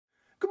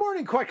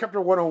morning,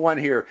 Quadcopter 101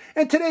 here,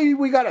 and today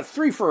we got a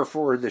threefer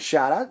for the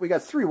shout out. We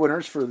got 3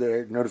 winners for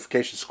the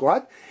notification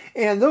squad,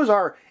 and those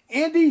are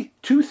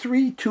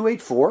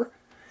Andy23284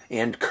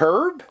 and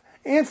Curb,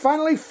 and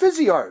finally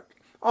FizzyArt.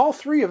 All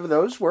 3 of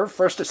those were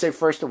first to say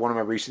first in one of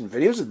my recent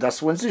videos, and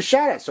thus wins the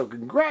shout out, so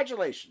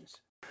congratulations.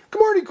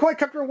 Good morning,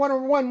 Quadcopter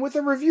 101 with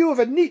a review of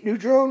a neat new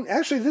drone.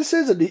 Actually, this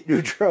is a neat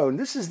new drone.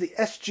 This is the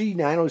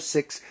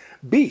SG906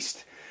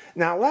 Beast.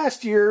 Now,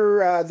 last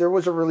year, there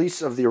was a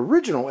release of the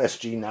original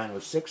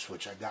SG906,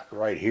 which I got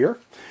right here,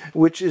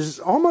 which is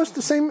almost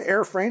the same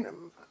airframe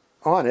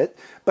on it,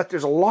 but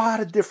there's a lot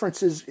of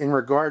differences in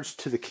regards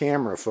to the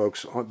camera,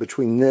 folks,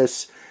 between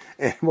this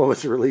and what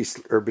was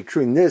released, or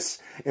between this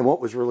and what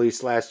was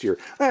released last year.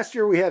 Last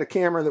year, we had a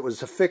camera that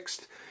was a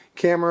fixed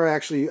camera.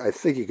 Actually, I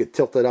think you could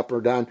tilt it up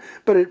or down,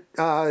 but it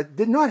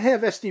did not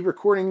have SD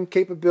recording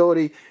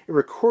capability. It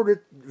recorded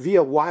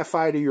via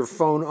Wi-Fi to your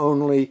phone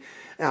only.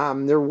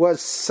 There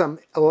was some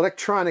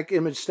electronic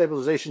image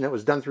stabilization that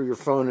was done through your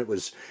phone. It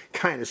was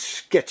kind of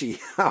sketchy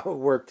how it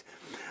worked.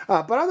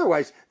 But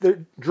otherwise,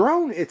 the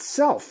drone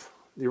itself,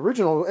 the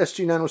original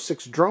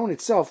SG906 drone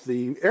itself,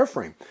 the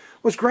airframe,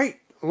 was great.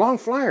 A long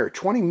flyer,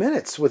 20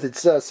 minutes with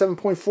its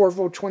 7.4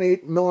 volt,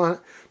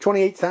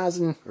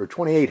 28,000 or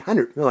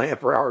 2,800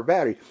 milliampere hour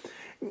battery.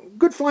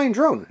 Good flying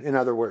drone, in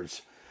other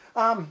words.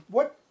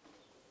 What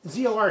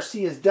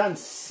ZLRC has done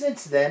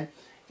since then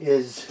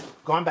is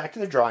gone back to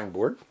the drawing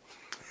board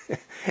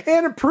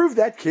and improved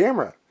that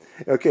camera.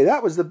 Okay,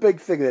 that was the big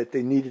thing that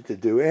they needed to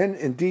do, and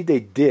indeed they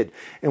did.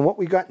 And what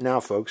we got now,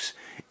 folks,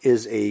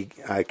 is a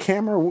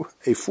camera,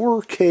 a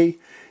 4K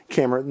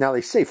camera. Now they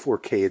say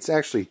 4K, it's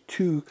actually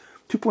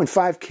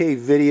 2.5K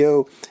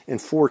video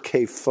and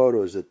 4K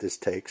photos that this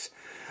takes.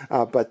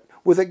 But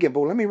with a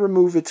gimbal, let me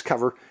remove its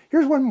cover.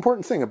 Here's one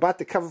important thing about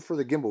the cover for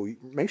the gimbal.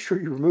 Make sure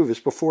you remove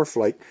this before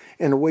flight,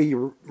 and the way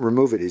you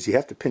remove it is you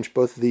have to pinch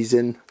both of these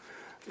in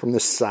from the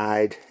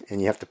side, and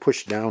you have to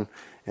push down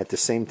at the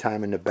same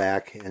time in the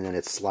back, and then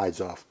it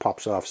slides off,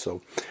 pops off.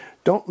 So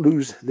don't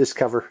lose this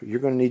cover. You're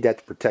going to need that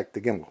to protect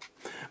the gimbal.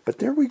 But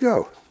there we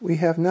go. We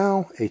have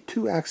now a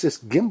 2-axis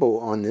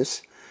gimbal on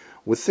this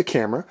with the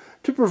camera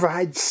to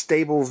provide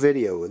stable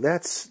video.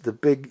 That's the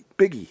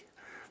biggie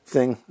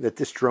thing that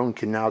this drone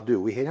can now do.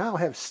 We now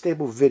have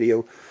stable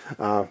video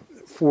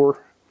for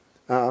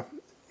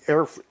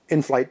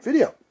in-flight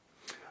video.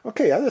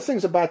 Okay, other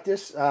things about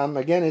this,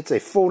 again, it's a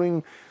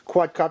folding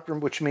quadcopter,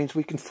 which means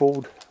we can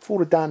fold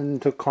it down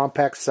into a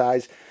compact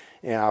size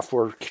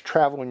for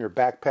travel in your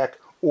backpack,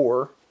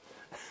 or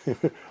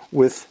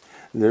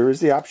there is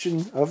the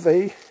option of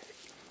a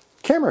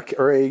camera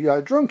or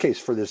a drone case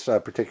for this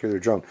particular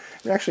drone.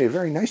 Actually, a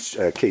very nice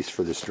case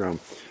for this drone,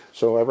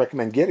 so I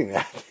recommend getting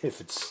that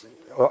if it's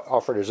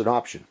offered as an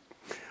option.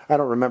 I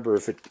don't remember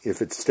if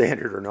it's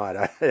standard or not.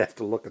 I have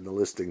to look in the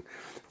listing,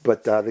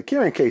 but the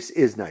carrying case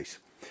is nice.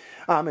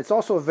 It's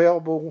also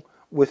available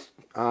with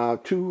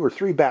 2 or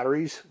 3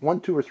 batteries,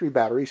 1, 2, or 3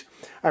 batteries.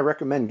 I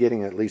recommend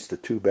getting at least a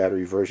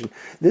 2-battery version.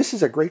 This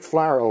is a great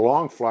flyer, a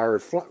long flyer.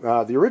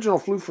 The original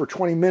flew for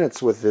 20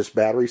 minutes with this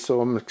battery,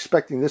 so I'm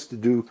expecting this to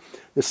do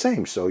the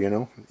same. So, you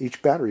know,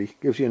 each battery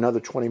gives you another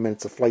 20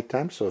 minutes of flight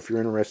time, so if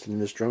you're interested in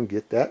this drone,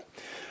 get that.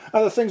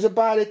 Other things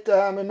about it,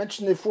 I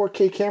mentioned the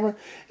 4K camera,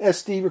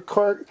 SD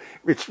record.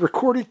 It's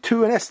recorded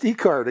to an SD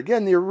card.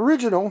 Again, the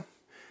original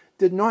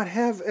did not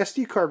have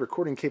SD card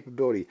recording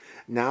capability.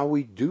 Now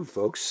we do,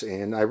 folks,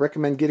 and I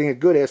recommend getting a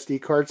good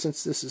SD card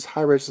since this is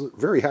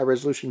very high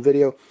resolution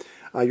video.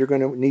 You're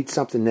going to need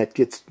something that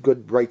gets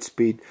good write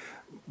speed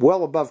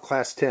well above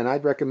class 10.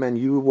 I'd recommend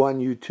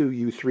U1,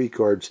 U2, U3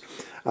 cards.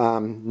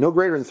 No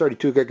greater than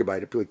 32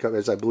 gigabyte,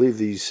 because I believe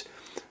there's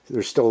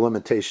still a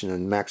limitation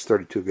in max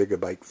 32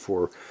 gigabyte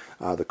for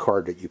the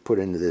card that you put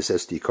into this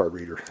SD card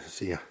reader.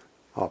 See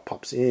how it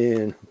pops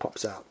in,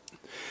 pops out.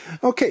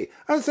 Okay,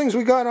 other things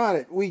we got on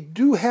it. We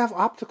do have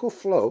optical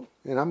flow,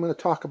 and I'm going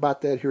to talk about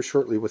that here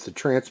shortly with the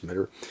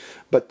transmitter.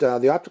 But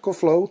the optical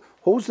flow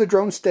holds the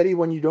drone steady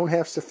when you don't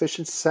have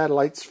sufficient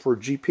satellites for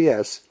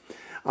GPS.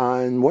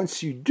 And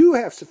once you do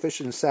have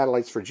sufficient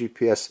satellites for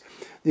GPS,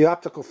 the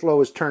optical flow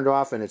is turned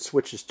off and it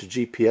switches to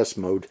GPS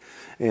mode.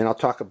 And I'll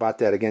talk about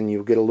that again.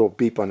 You'll get a little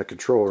beep on the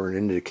controller, an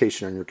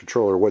indication on your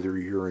controller whether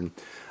you're in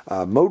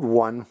mode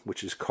 1,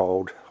 which is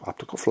called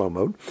optical flow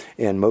mode,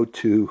 and mode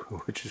 2,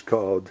 which is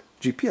called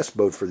GPS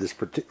mode for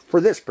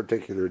this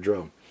particular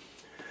drone.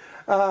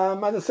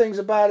 Other things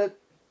about it,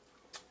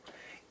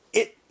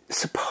 it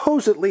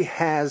supposedly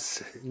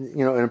has,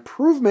 you know, an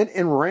improvement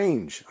in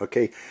range.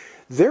 Okay,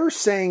 they're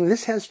saying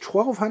this has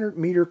 1,200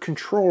 meter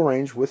control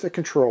range with a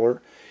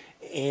controller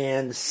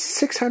and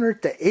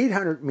 600 to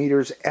 800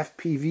 meters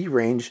FPV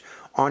range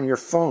on your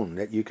phone,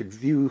 that you could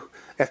view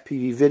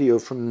FPV video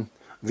from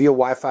via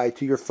Wi-Fi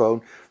to your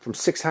phone from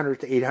 600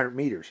 to 800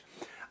 meters.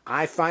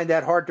 I find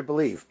that hard to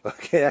believe.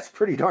 Okay, that's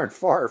pretty darn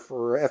far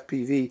for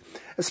FPV,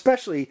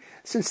 especially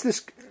since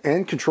this,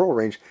 and control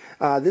range,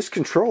 this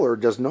controller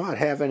does not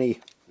have any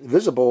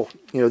visible.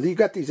 You know, you've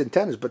got these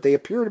antennas, but they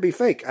appear to be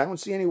fake. I don't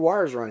see any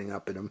wires running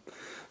up in them.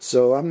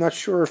 So I'm not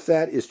sure if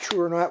that is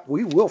true or not.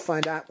 We will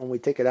find out when we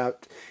take it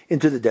out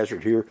into the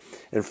desert here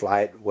and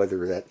fly it,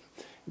 whether that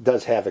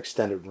does have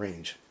extended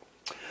range.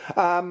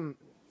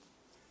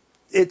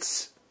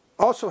 It's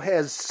also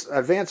has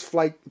advanced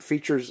flight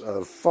features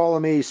of follow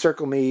me,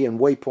 circle me, and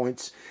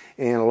waypoints,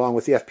 and along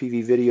with the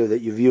FPV video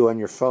that you view on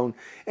your phone.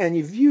 And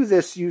you view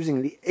this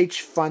using the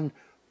HFun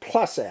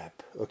Plus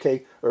app,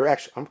 okay? Or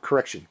actually,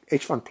 correction,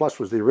 HFun Plus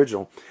was the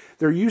original.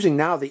 They're using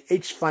now the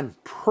HFun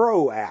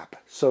Pro app.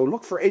 So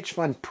look for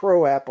HFun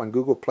Pro app on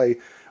Google Play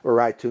or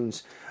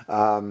iTunes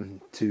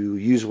to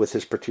use with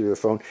this particular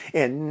phone.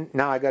 And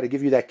now I got to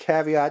give you that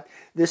caveat.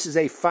 This is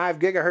a 5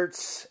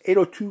 gigahertz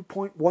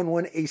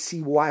 802.11 AC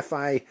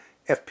Wi-Fi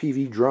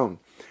FPV drone.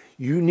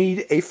 You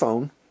need a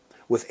phone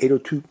with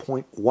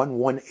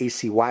 802.11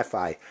 AC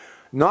Wi-Fi.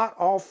 Not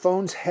all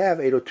phones have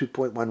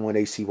 802.11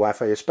 AC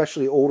Wi-Fi,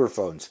 especially older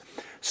phones.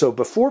 So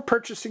before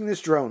purchasing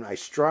this drone, I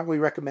strongly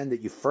recommend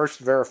that you first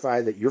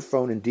verify that your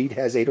phone indeed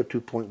has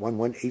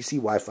 802.11 AC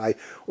Wi-Fi,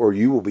 or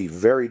you will be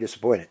very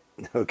disappointed.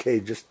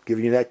 Okay, just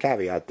giving you that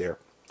caveat there.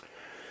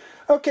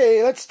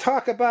 Okay, let's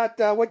talk about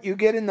what you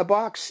get in the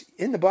box.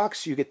 In the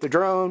box, you get the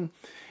drone.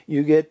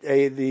 You get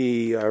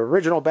the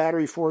original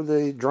battery for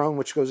the drone,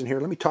 which goes in here.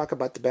 Let me talk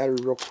about the battery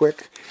real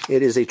quick.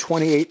 It is a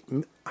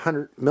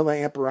 2800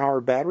 milliamp hour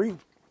battery,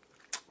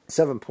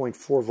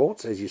 7.4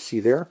 volts, as you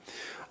see there.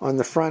 On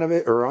the front of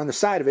it, or on the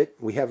side of it,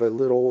 we have a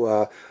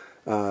little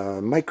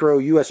micro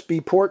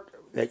USB port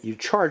that you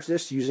charge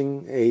this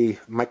using a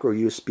micro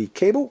USB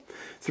cable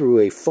through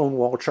a phone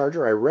wall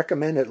charger. I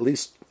recommend at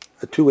least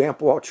a 2 amp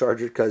wall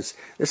charger, because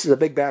this is a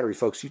big battery,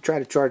 folks. You try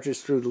to charge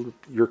this through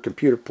your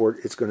computer port,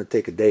 it's going to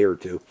take a day or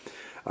two.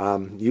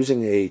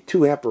 Using a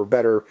 2 amp or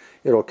better,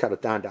 it'll cut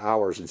it down to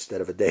hours instead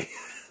of a day.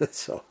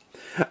 So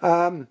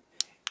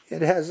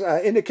it has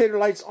indicator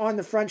lights on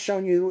the front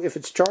showing you if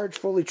it's charged.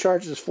 Fully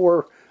charged is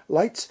 4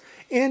 lights,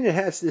 and it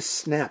has this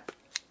snap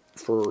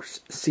for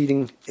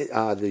seating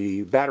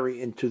the battery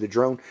into the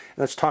drone.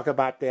 Let's talk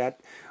about that.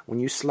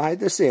 When you slide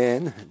this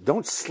in,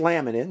 don't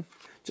slam it in.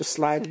 Just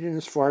slide it in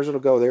as far as it'll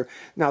go there.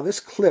 Now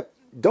this clip,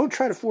 don't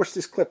try to force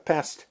this clip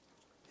past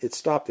its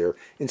stop there.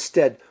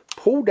 Instead,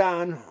 pull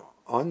down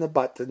on the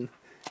button,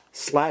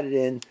 slide it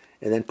in,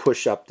 and then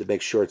push up to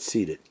make sure it's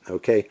seated.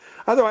 Okay?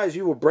 Otherwise,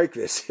 you will break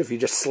this if you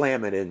just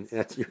slam it in.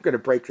 You're going to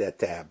break that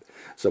tab.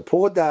 So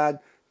pull it down,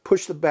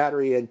 push the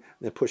battery in, and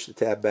then push the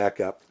tab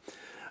back up.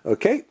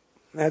 Okay?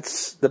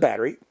 That's the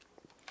battery.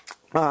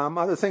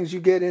 Other things you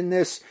get in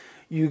this,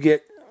 you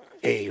get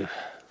a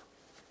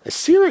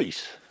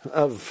series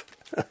of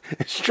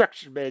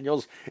instruction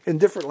manuals in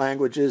different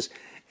languages,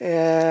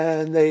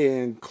 and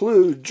they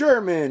include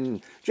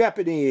German,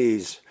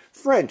 Japanese,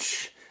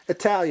 French,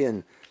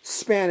 Italian,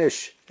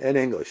 Spanish, and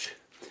English.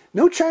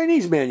 No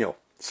Chinese manual,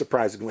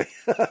 surprisingly.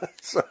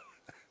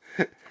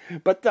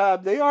 But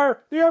they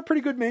are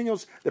pretty good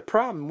manuals. The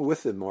problem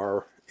with them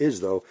is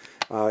though,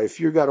 if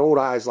you've got old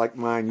eyes like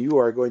mine, you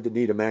are going to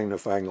need a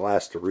magnifying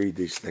glass to read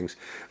these things.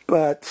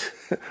 But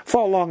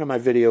follow along in my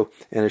video,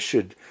 and it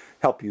should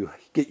help you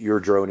get your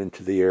drone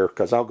into the air,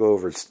 because I'll go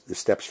over the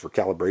steps for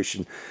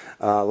calibration,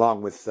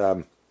 along with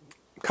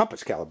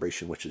compass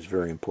calibration, which is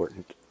very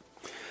important.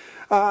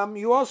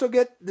 You also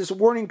get this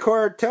warning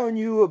card telling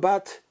you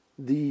about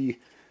the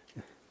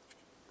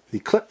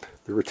clip,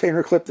 the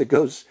retainer clip that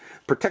goes,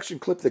 protection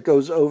clip that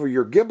goes over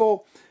your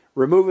gimbal.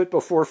 Remove it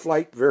before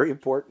flight, very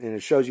important, and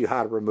it shows you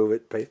how to remove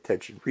it. Pay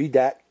attention, read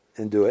that,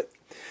 and do it.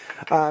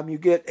 You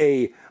get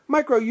a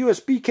micro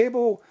USB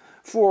cable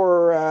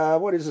for,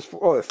 what is this for?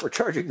 Oh, for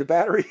charging the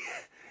battery,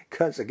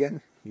 because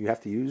again, you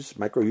have to use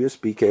micro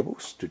USB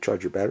cables to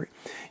charge your battery.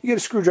 You get a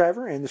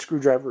screwdriver, and the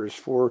screwdriver is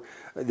for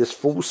this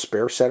full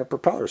spare set of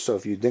propellers. So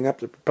if you ding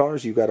up the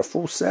propellers, you've got a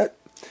full set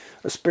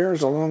of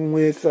spares along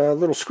with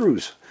little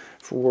screws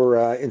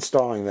for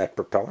installing that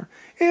propeller.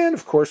 And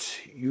of course,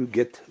 you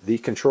get the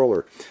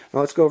controller.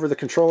 Now let's go over the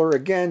controller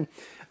again.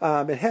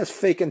 It has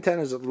fake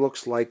antennas, it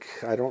looks like.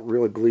 I don't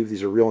really believe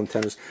these are real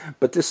antennas,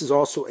 but this is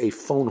also a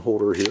phone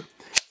holder here,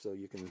 so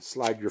you can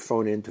slide your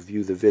phone in to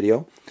view the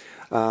video.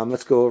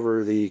 Let's go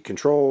over the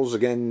controls.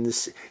 Again,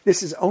 this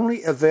is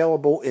only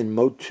available in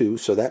mode 2,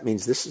 so that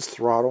means this is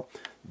throttle,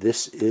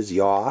 this is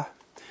yaw,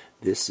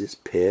 this is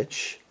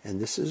pitch,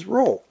 and this is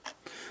roll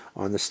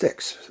on the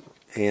sticks.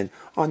 And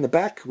on the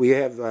back, we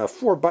have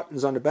 4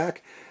 buttons on the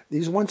back.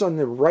 These ones on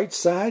the right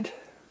side,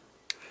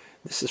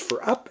 this is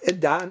for up and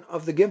down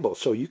of the gimbal.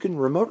 So you can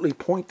remotely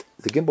point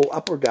the gimbal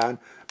up or down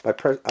by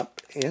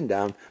up and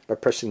down by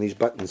pressing these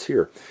buttons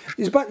here.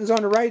 These buttons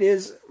on the right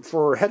is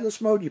for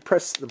headless mode. You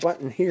press the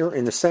button here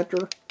in the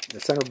center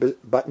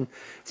button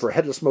for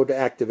headless mode to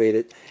activate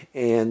it.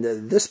 And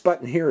this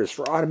button here is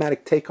for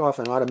automatic takeoff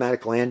and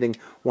automatic landing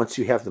once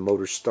you have the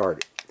motors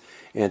started.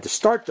 And to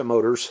start the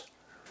motors,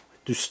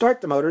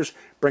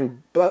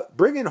 bring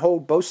and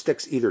hold both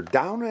sticks either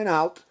down and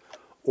out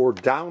or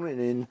down and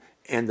in,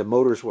 and the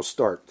motors will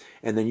start.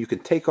 And then you can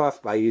take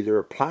off by either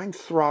applying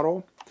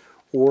throttle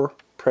or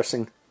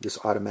pressing this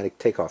automatic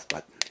takeoff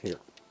button here.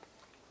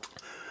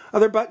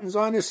 Other buttons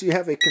on this, you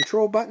have a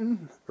control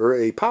button or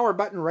a power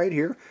button right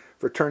here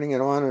for turning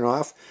it on and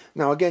off.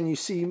 Now again, you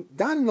see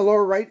down in the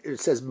lower right, it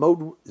says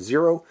mode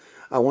 0.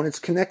 When it's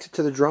connected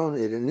to the drone,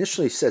 it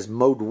initially says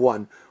mode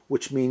 1,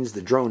 which means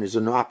the drone is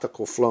in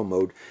optical flow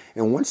mode.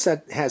 And once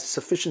that has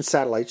sufficient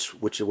satellites,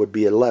 which it would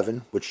be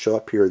 11, which show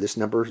up here, this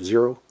number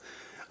 0,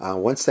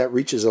 once that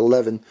reaches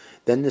 11,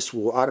 then this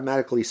will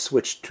automatically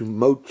switch to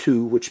mode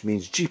 2, which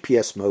means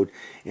GPS mode,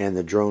 and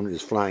the drone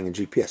is flying in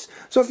GPS.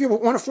 So if you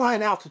want to fly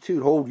in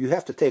altitude hold, you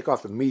have to take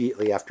off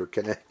immediately after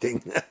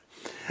connecting.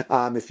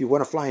 If you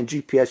want to fly in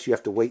GPS, you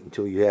have to wait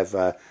until you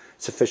have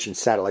sufficient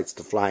satellites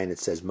to fly, and it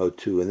says mode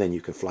 2, and then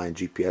you can fly in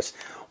GPS.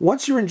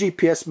 Once you're in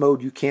GPS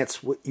mode, you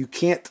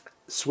can't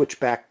switch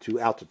back to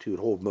altitude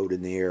hold mode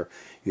in the air.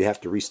 You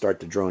have to restart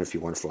the drone if you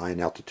want to fly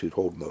in altitude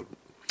hold mode.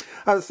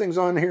 Other things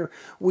on here,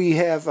 we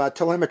have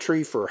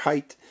telemetry for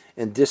height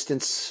and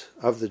distance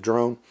of the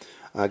drone.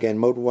 Again,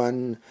 mode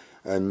 1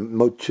 and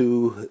mode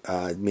 2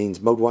 means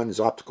mode 1 is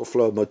optical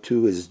flow, mode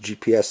 2 is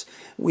GPS.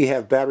 We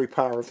have battery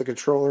power of the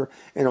controller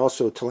and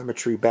also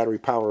telemetry battery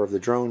power of the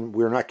drone.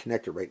 We're not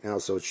connected right now,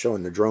 so it's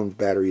showing the drone's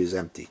battery is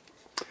empty.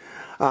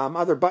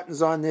 Other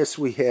buttons on this,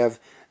 we have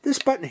this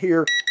button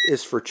here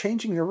is for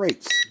changing the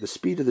rates, the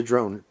speed of the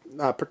drone,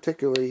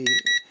 particularly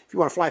if you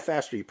want to fly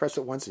faster, you press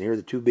it once and hear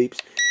the 2 beeps.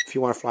 If you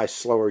want to fly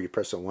slower, you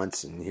press it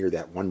once and hear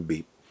that 1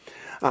 beep.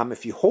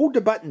 If you hold the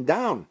button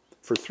down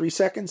for 3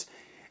 seconds,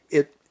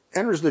 it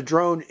enters the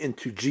drone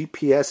into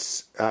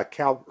GPS,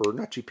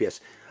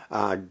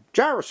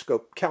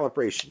 gyroscope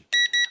calibration.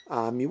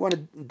 You want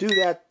to do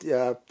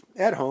that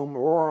at home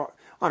or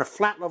on a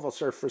flat level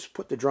surface.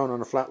 Put the drone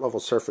on a flat level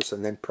surface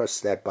and then press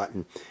that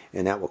button,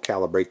 and that will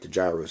calibrate the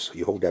gyros.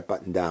 You hold that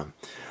button down.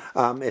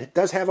 It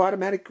does have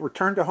automatic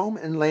return to home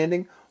and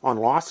landing on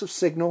loss of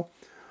signal,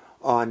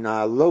 on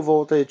low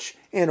voltage,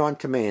 and on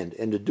command.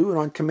 And to do it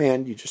on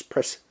command, you just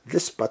press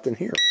this button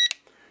here,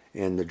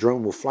 and the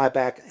drone will fly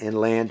back and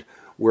land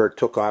where it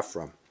took off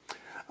from.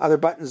 Other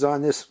buttons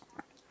on this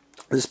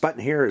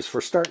button here is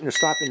for starting to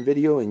stop in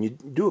video, and you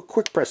do a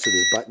quick press of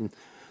this button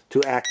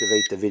to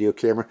activate the video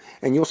camera,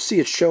 and you'll see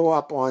it show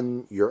up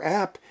on your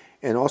app,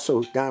 and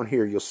also down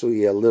here you'll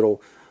see a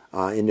little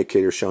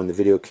indicator showing the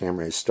video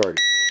camera has started.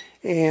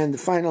 And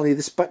finally,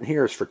 this button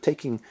here is for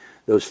taking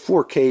those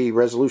 4K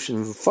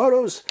resolution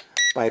photos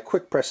by a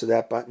quick press of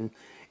that button,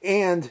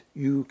 and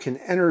you can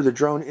enter the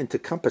drone into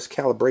compass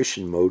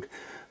calibration mode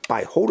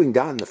by holding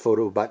down the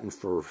photo button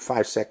for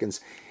 5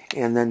 seconds,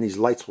 and then these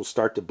lights will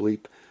start to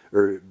bleep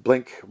or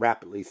blink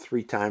rapidly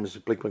 3 times,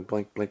 blink, blink,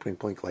 blink, blink, blink,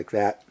 blink, like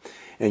that.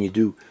 And you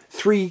do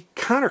 3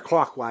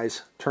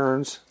 counterclockwise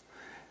turns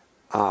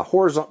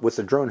with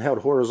the drone held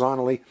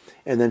horizontally,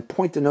 and then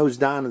point the nose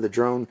down of the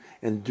drone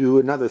and do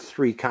another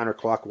 3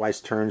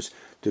 counterclockwise turns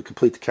to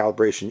complete the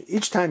calibration.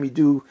 Each time you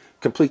do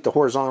complete the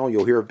horizontal,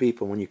 you'll hear a beep,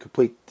 and when you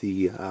complete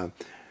the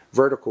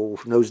vertical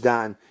nose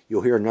down,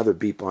 you'll hear another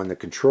beep on the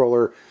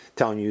controller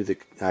telling you the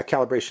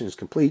calibration is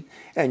complete,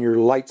 and your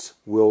lights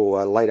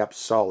will light up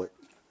solid.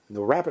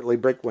 They'll rapidly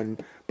blink when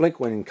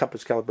in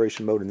compass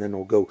calibration mode, and then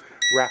they'll go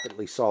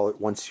rapidly solid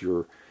once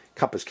your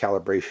compass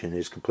calibration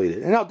is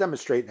completed. And I'll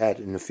demonstrate that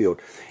in the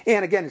field.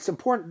 And again, it's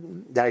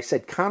important that I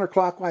said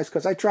counterclockwise,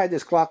 because I tried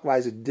this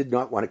clockwise and did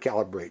not want to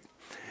calibrate.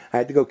 I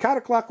had to go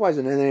counterclockwise,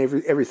 and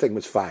then everything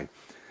was fine.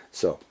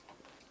 So,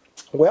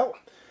 well,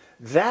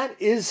 that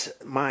is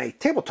my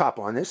tabletop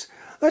on this.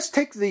 Let's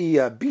take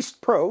the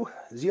Beast Pro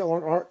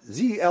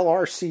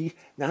ZLRC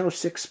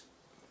 906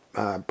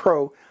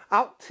 Pro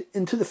out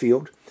into the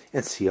field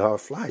and see how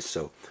it flies.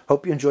 So,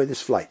 hope you enjoy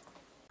this flight.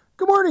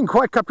 Good morning,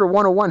 Quadcopter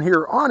 101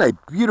 here on a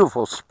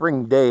beautiful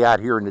spring day out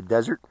here in the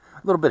desert.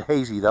 A little bit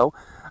hazy though.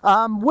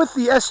 With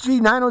the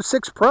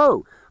SG906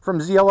 Pro from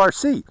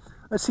ZLRC.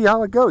 Let's see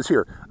how it goes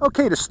here.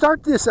 Okay, to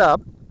start this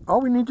up, all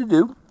we need to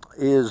do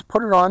is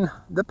put it on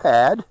the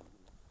pad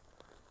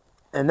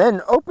and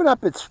then open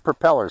up its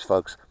propellers,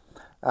 folks.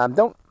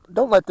 Don't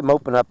let them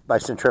open up by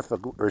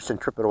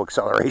centripetal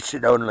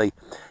acceleration only,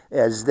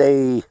 as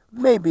they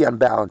may be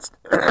unbalanced.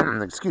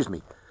 Excuse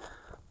me.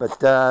 But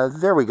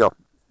there we go.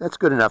 That's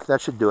good enough.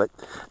 That should do it.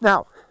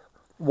 Now,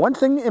 one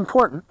thing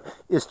important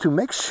is to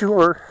make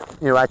sure,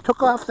 I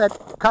took off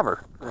that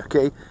cover,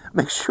 okay?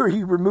 Make sure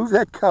you remove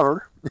that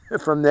cover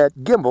from that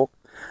gimbal.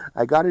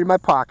 I got it in my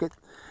pocket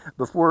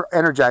before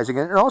energizing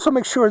it. And also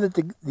make sure that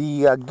the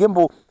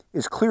gimbal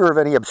is clear of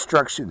any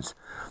obstructions,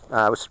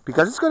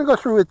 because it's going to go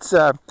through its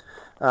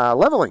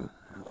leveling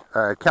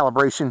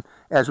calibration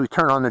as we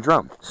turn on the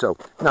drone. So,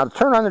 now to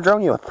turn on the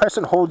drone, you press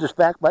and hold this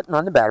back button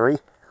on the battery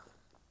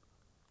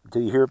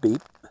until you hear a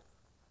beep.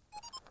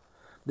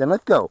 Then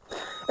let go.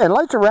 And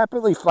lights are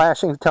rapidly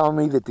flashing, telling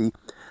me that the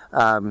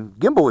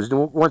gimbal is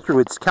going through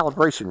its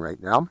calibration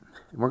right now.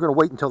 And we're going to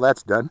wait until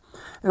that's done.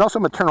 And also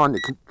I'm going to turn on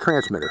the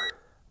transmitter.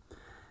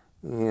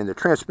 And the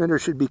transmitter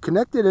should be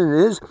connected, and it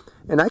is.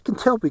 And I can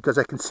tell because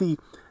I can see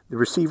the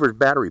receiver's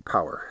battery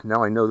power.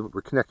 Now I know that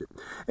we're connected.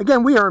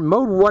 Again, we are in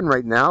mode 1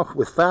 right now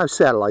with 5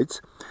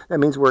 satellites. That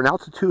means we're in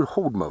altitude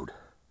hold mode.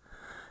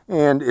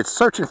 And it's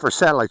searching for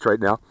satellites right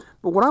now.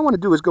 But what I want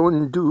to do is go in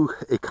and do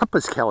a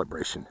compass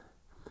calibration.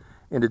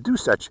 And to do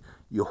such,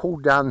 you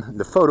hold down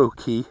the photo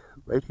key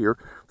right here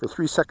for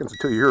 3 seconds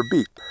until you hear a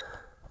beep.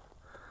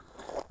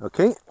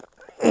 Okay,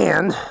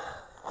 and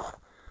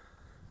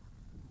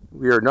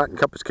we are not in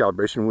compass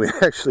calibration. We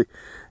actually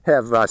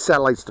have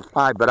satellites to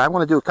fly, but I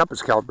want to do a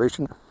compass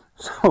calibration,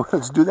 so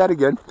let's do that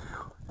again.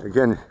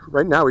 Again,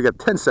 right now we got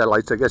 10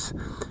 satellites. I guess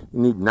you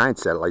need 9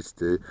 satellites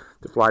to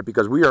fly,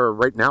 because we are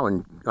right now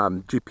in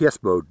GPS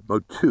mode,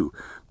 mode 2.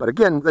 But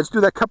again, let's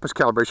do that compass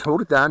calibration.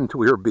 Hold it down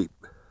until we hear a beep.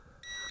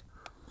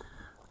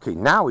 Okay,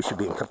 now we should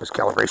be in compass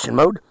calibration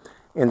mode,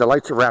 and the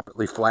lights are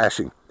rapidly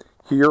flashing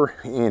here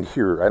and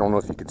here. I don't know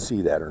if you can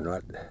see that or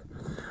not.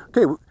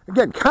 Okay,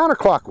 again,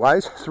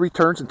 counterclockwise, 3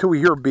 turns until we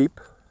hear a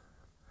beep.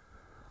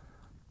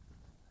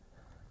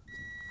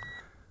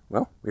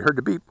 Well, we heard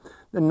the beep.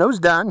 Then nose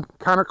down,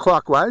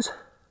 counterclockwise,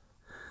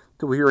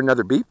 until we hear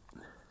another beep.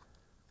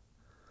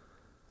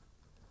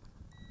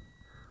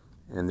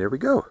 And there we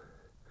go.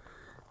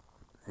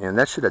 And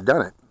that should have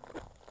done it.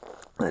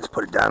 Let's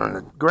put it down on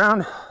the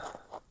ground.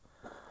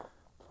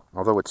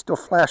 Although it's still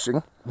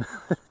flashing.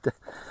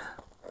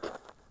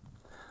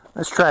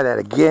 Let's try that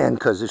again,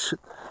 because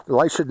the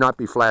light should not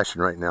be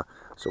flashing right now.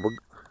 So we'll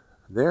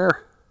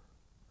there,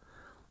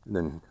 and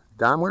then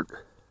downward.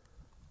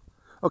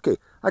 Okay,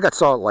 I got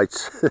solid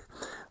lights.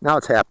 Now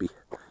it's happy.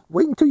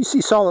 Wait until you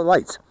see solid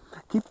lights.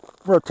 Keep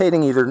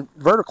rotating either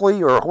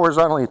vertically or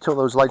horizontally until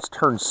those lights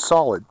turn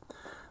solid.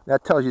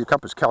 That tells you the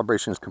compass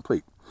calibration is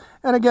complete.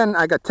 And again,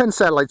 I got 10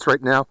 satellites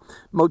right now,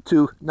 mode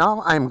 2.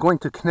 Now I'm going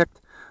to connect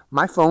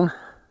my phone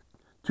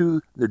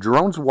to the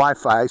drone's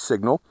Wi-Fi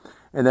signal,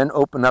 and then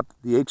open up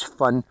the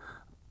HFun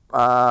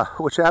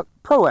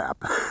Pro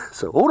app.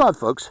 So hold on,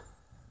 folks.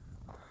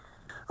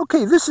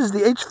 Okay, this is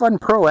the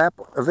HFun Pro app,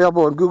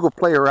 available on Google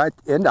Play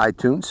and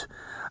iTunes.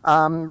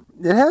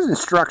 It has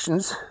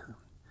instructions.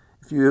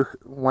 If you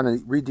want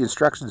to read the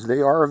instructions,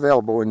 they are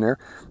available in there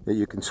that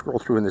you can scroll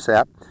through in this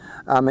app.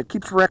 It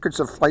keeps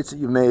records of flights that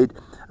you made.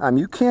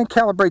 You can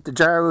calibrate the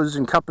gyros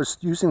and compass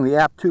using the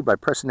app too by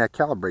pressing that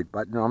calibrate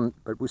button.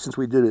 But since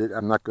we did it,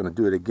 I'm not going to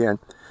do it again.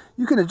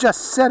 You can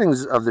adjust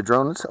settings of the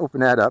drone. Let's open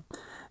that up.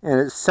 And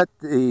it's set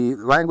the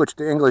language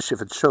to English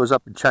if it shows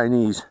up in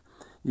Chinese.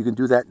 You can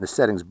do that in the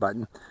settings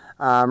button.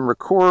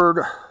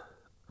 Record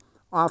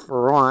off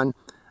or on.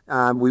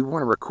 We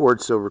want to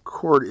record, so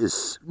record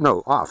is,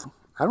 no, off.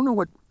 I don't know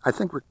what,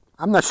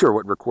 I'm not sure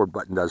what record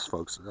button does,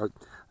 folks.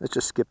 Let's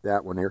just skip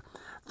that one here.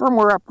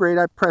 Firmware upgrade,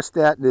 I pressed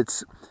that, and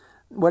it's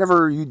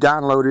whatever you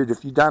downloaded.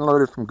 If you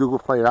downloaded from Google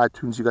Play or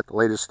iTunes, you got the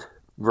latest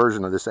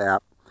version of this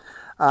app.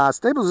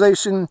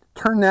 Stabilization,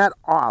 turn that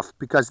off,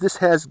 because this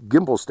has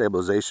gimbal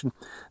stabilization.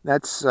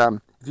 That's,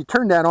 if you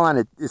turn that on,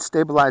 it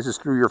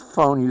stabilizes through your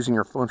phone using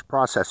your phone's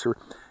processor,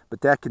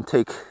 but that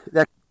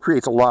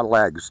creates a lot of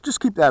lag. So just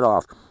keep that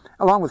off,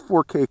 along with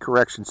 4K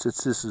correction,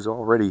 since this is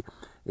already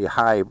a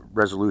high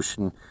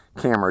resolution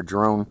camera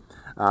drone.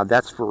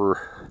 That's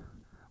for,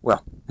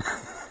 well,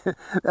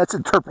 that's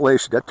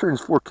interpolation. That turns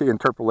 4K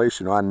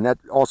interpolation on, and that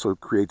also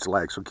creates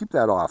lag, so keep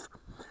that off.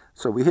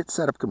 So we hit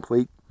setup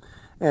complete,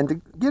 and to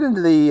get into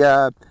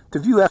the to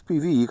view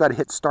FPV, you got to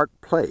hit start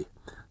play.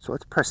 So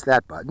let's press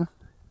that button,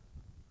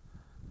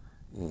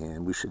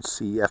 and we should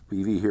see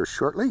FPV here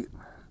shortly.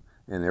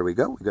 And there we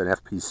go. We got an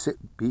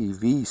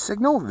FPV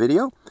signal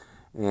video,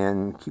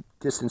 and keep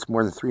distance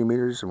more than 3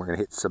 meters, and we're going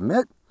to hit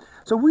submit.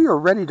 So we are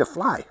ready to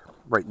fly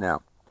right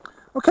now.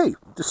 Okay,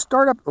 to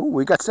start up, oh,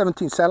 we got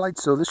 17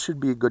 satellites, so this should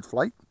be a good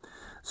flight.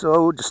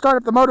 So to start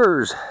up the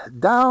motors,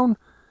 down,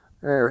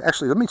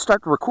 actually let me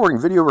start the recording,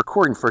 video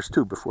recording first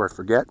too, before I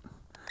forget.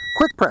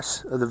 Quick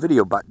press of the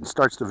video button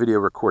starts the video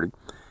recording.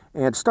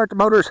 And start the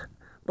motors,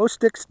 both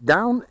sticks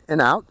down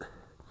and out,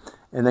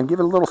 and then give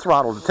it a little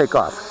throttle to take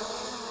off.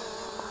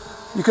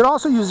 You could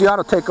also use the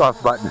auto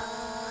takeoff button.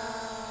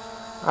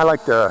 I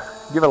like to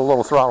give it a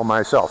little throttle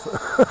myself.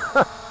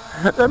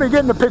 Let me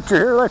get in the picture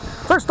here.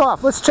 First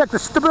off, let's check the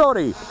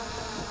stability.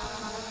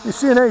 You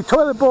see any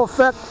toilet bowl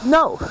effect?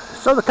 No.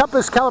 So the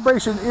compass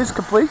calibration is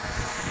complete.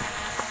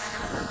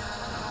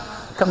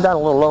 Come down a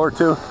little lower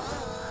too.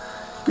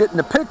 Get in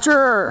the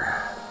picture.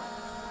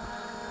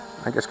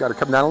 I guess got to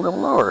come down a little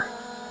lower.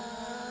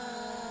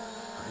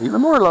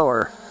 Even more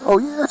lower. Oh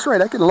yeah, that's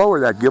right. I can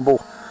lower that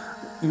gimbal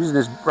using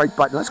this right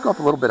button. Let's go up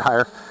a little bit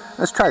higher.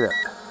 Let's try that.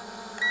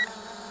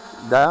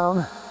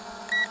 Down.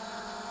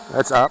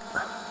 That's up.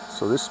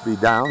 So this would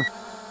be down.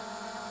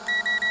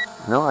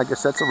 No, I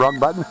guess that's the wrong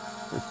button.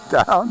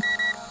 Down.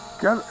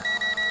 Got it.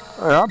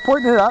 I'm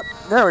pointing it up.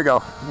 There we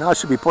go. Now it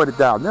should be pointed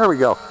down. There we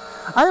go.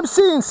 I am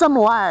seeing some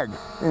lag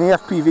in the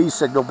FPV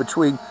signal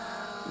between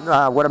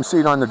what I'm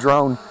seeing on the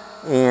drone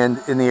and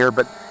in the air.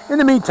 But in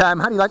the meantime,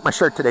 how do you like my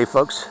shirt today,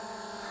 folks?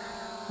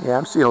 Yeah,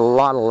 I'm seeing a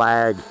lot of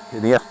lag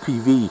in the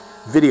FPV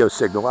video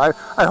signal. I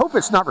hope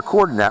it's not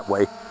recording that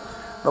way,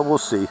 but we'll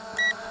see.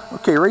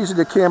 Okay, raising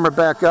the camera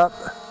back up.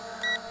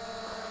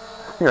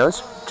 Here,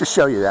 let's just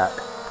show you that.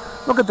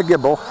 Look at the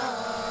gimbal.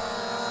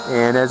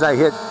 And as I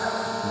hit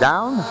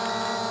down,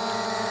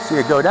 see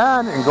it go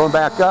down and going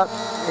back up.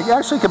 It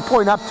actually can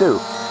point up too.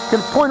 It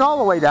can point all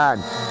the way down.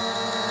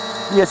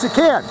 Yes, it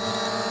can.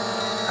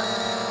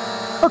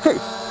 Okay,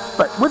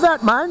 but with that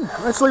in mind,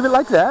 let's leave it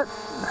like that.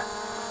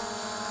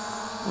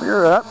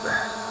 We're up.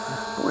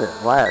 Boy,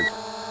 it lagged.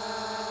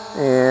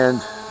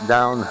 And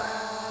down.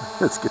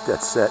 Let's get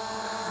that set.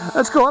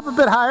 Let's go up a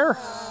bit higher.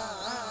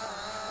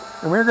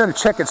 And we're going to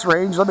check its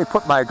range. Let me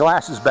put my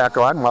glasses back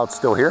on while it's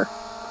still here.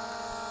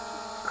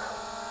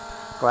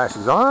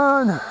 Glasses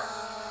on.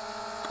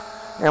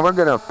 And we're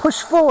going to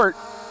push forward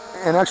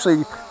and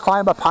actually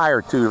climb up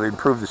higher to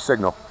improve the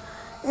signal.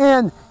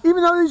 And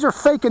even though these are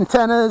fake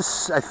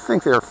antennas, I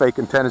think they're fake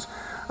antennas,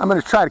 I'm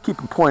going to try to keep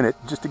them pointed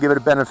just to give it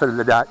a benefit of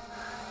the doubt.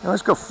 Now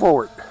let's go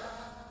forward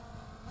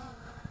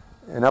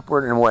and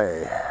upward and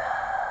away.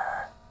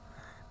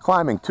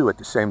 Climbing too at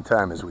the same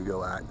time as we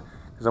go out,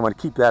 because I want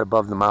to keep that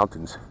above the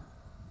mountains.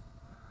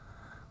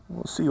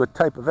 We'll see what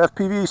type of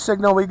FPV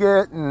signal we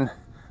get, and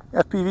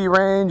FPV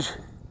range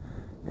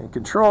and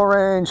control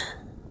range.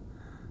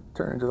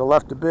 Turn to the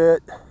left a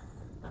bit.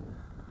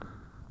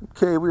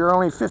 Okay, we are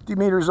only 50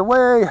 meters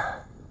away.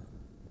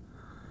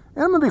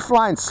 And I'm going to be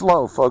flying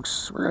slow,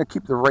 folks. We're going to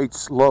keep the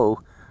rates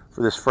low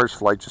for this first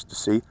flight just to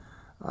see.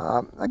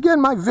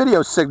 Again, my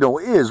video signal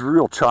is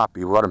real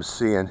choppy, what I'm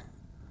seeing.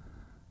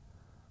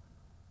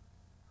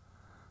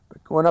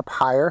 But going up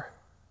higher.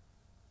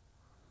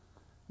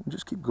 And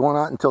just keep going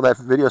out until that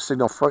video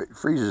signal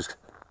freezes.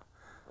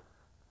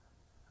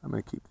 I'm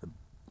going to keep the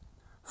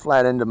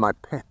flat end of my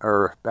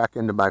back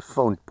end of my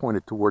phone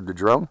pointed toward the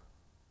drone.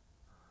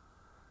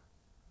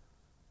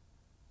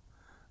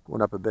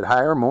 Going up a bit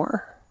higher,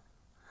 more.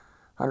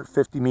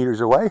 150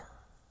 meters away.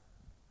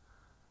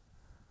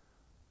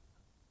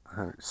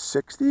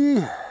 160,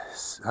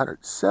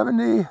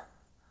 170.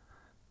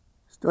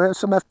 Still have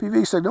some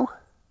FPV signal.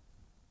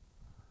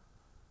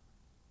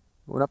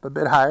 Going up a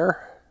bit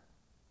higher.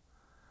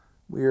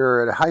 We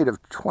are at a height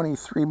of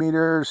 23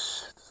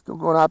 meters. Still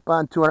going up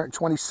on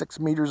 226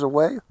 meters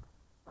away.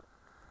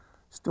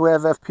 Still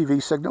have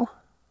FPV signal.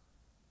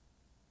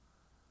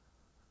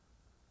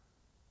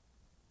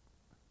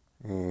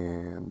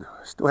 And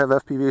still have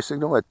FPV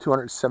signal at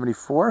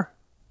 274.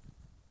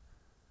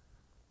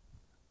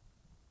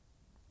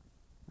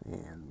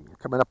 And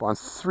coming up on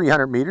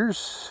 300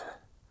 meters.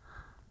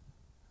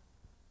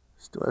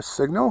 Still have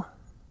signal.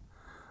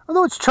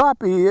 Although it's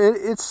choppy,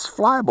 it's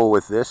flyable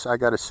with this, I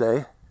gotta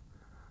say.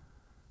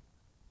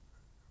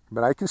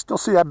 But I can still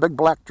see that big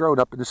black drone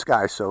up in the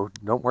sky, so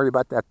don't worry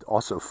about that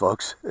also,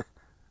 folks.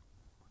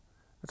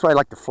 That's why I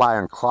like to fly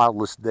on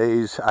cloudless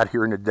days out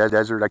here in the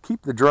desert. I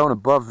keep the drone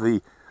above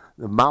the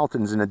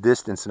mountains in the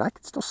distance, and I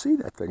can still see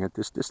that thing at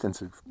this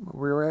distance.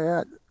 Where we're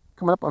at,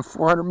 coming up on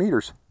 400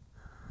 meters.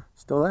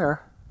 Still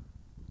there.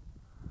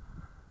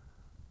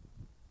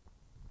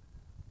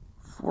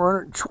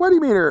 420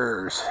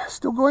 meters.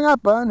 Still going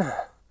up, bud.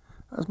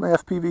 How's my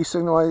FPV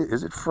signal?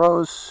 Is it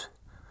froze?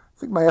 I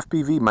think my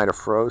FPV might have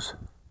froze.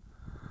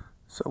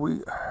 So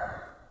it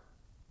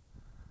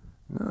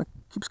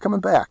keeps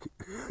coming back.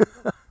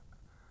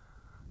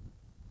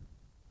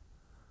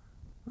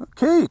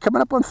 Okay,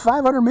 coming up on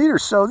 500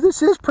 meters, so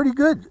this is pretty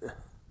good.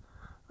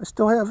 I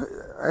still have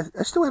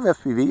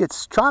FPV.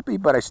 It's choppy,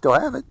 but I still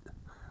have it.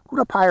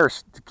 Going up higher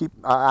to keep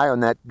an eye on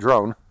that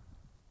drone.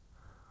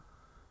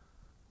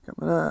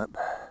 Coming up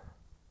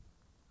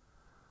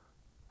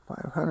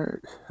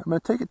 500. I'm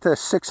going to take it to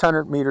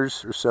 600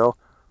 meters or so.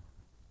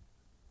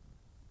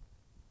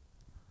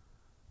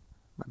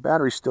 My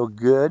battery's still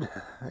good.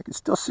 I can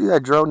still see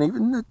that drone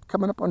even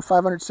coming up on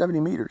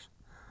 570 meters.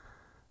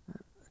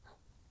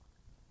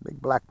 Big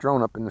black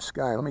drone up in the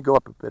sky. Let me go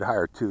up a bit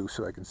higher too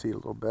so I can see it a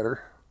little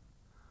better.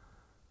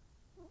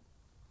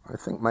 I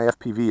think my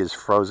FPV is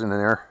frozen in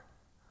there.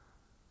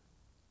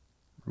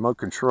 Remote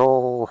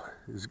control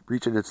is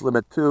reaching its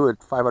limit too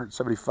at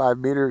 575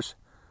 meters.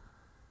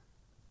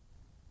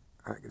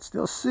 I can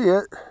still see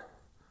it.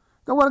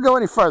 Don't want to go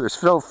any further.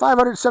 So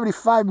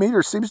 575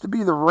 meters seems to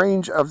be the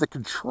range of the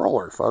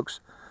controller, folks.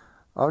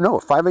 Oh no,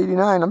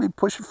 589. Let me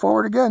push it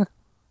forward again.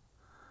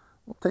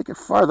 We'll take it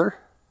farther.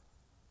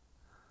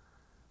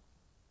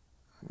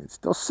 You can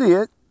still see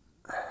it.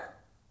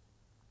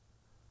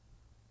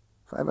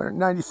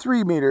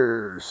 593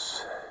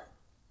 meters.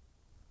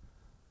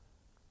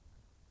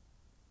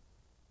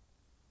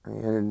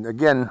 And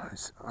again,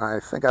 I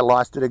think I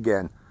lost it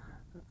again.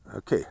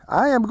 Okay,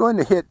 I am going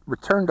to hit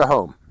return to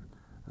home.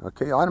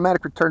 Okay,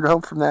 automatic return to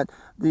home from that.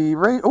 The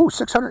range,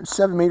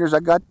 607 meters.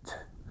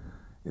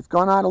 It's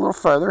gone out a little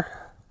further.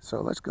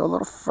 So let's go a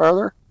little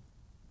further.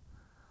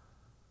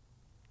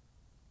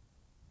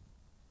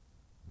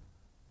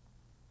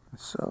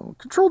 So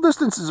control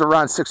distance is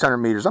around 600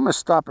 meters. I'm going to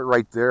stop it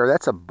right there.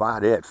 That's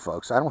about it,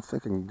 folks. I don't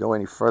think I can go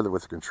any further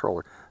with the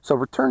controller. So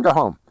return to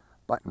home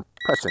button,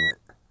 pressing it.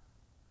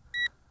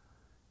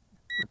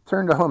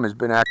 Return to home has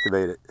been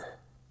activated.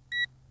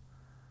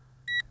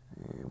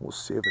 And we'll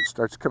see if it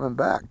starts coming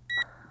back.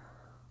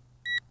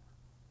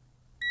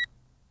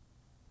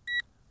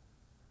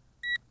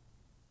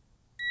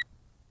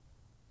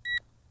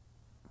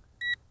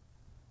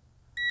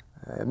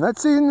 I'm not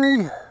seeing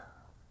the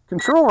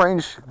control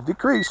range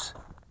decrease.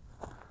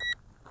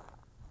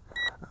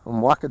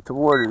 I'm walking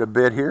toward it a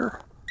bit here.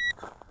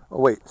 Oh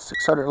wait,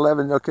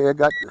 611. Okay, I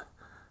got the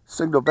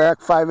signal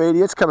back.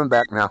 580. It's coming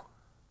back now.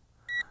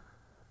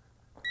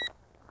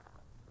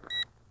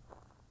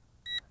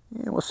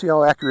 And we'll see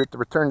how accurate the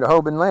return to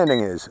home and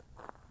landing is.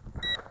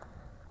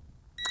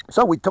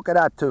 So we took it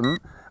out to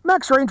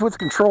max range with the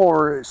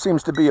controller. It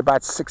seems to be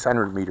about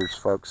 600 meters,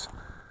 folks.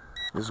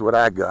 This is what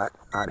I got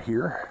out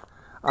here.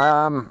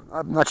 I'm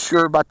not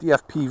sure about the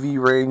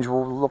FPV range.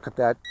 We'll look at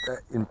that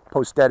in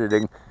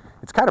post-editing.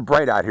 It's kind of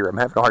bright out here. I'm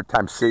having a hard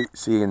time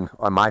seeing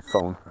on my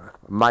phone,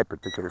 my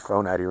particular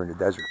phone out here in the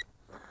desert,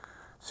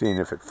 seeing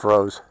if it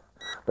froze.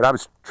 But I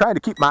was trying to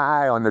keep my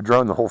eye on the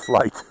drone the whole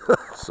flight,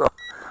 so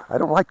I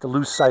don't like to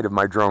lose sight of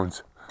my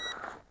drones.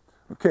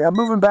 Okay, I'm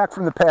moving back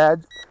from the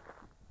pad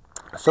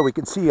so we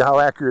can see how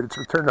accurate its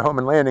return to home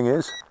and landing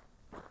is.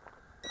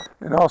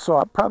 And also,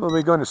 I'm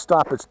probably going to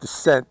stop its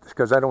descent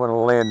because I don't want to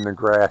land in the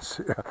grass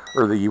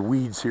or the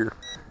weeds here.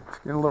 It's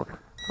getting a little...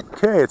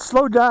 Okay, it's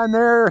slowed down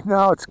there.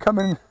 Now it's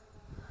coming,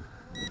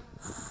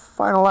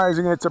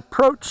 finalizing its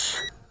approach.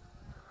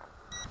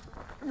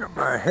 I got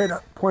my head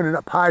up, pointed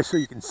up high so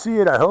you can see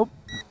it, I hope.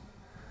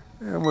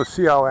 And we'll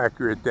see how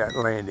accurate that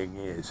landing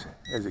is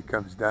as it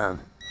comes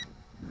down.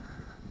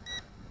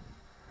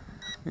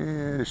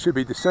 And it should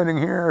be descending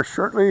here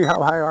shortly.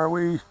 How high are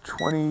we?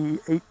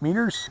 28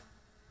 meters.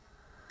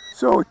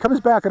 So it comes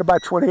back at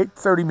about 28,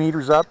 30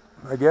 meters up,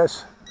 I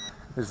guess,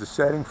 is the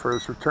setting for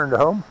its return to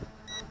home.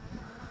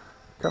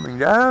 Coming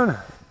down.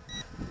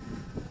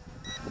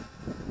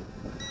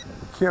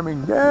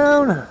 Coming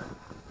down.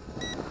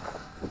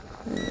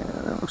 And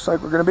it looks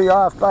like we're going to be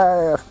off by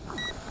a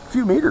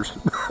few meters,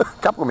 a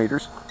couple of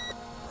meters.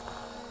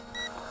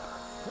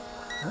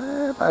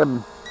 I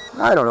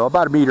don't know,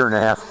 about 1.5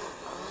 meters.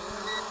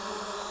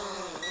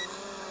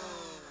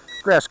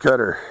 Grass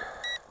cutter.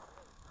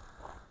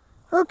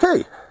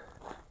 Okay.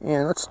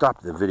 And let's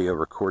stop the video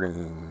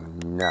recording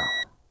now.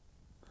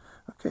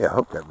 Okay, I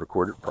hope that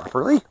recorded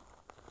properly,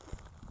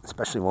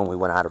 especially when we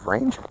went out of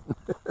range.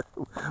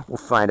 We'll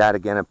find out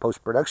again in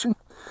post-production.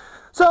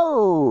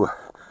 So,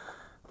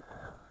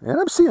 and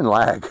I'm seeing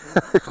lag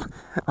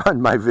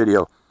on my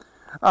video.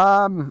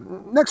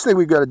 Next thing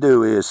we got to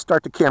do is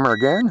start the camera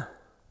again.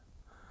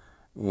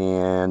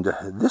 And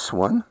this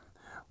one,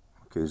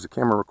 okay, is the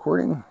camera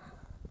recording?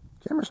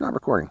 Camera's not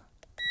recording.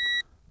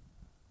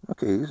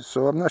 Okay,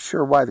 so I'm not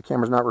sure why the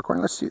camera's not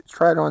recording. Let's see, let's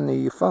try it on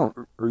the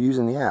phone or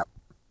using the app.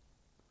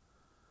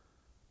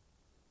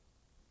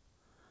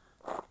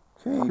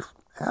 Okay,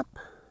 app.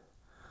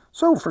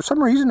 So for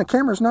some reason the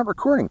camera's not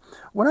recording.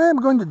 What I am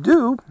going to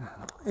do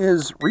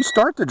is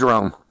restart the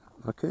drone.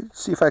 Okay,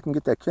 see if I can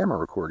get that camera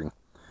recording.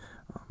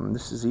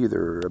 This is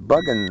either a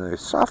bug in the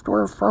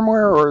software,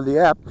 firmware, or the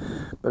app,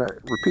 but I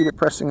repeat it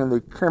pressing and the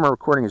camera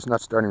recording is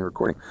not starting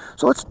recording.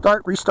 So let's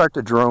restart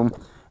the drone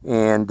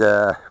and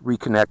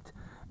reconnect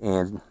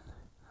and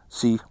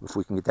see if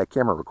we can get that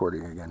camera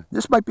recording again.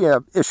 This might be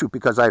an issue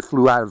because I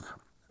flew out of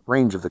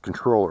range of the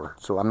controller,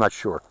 so I'm not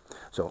sure.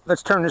 So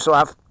let's turn this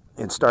off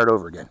and start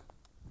over again.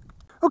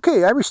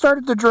 Okay, I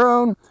restarted the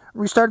drone,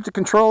 restarted the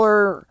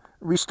controller,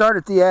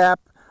 restarted the app.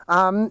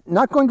 I'm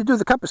not going to do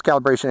the compass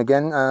calibration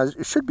again.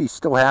 It should be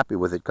still happy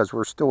with it because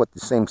we're still at the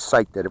same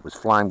site that it was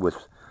flying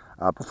with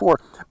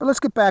before. But let's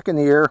get back in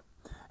the air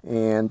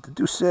and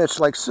do such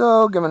like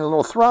so, giving it a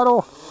little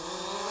throttle.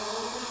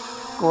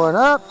 Going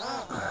up.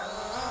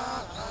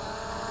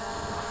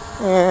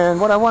 And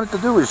what I wanted to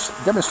do is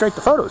demonstrate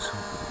the photos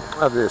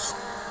of this.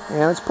 And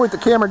let's point the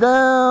camera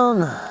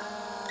down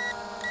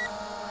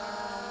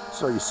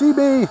so you see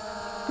me.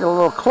 Get a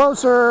little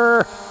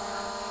closer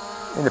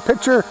in the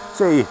picture.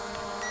 See,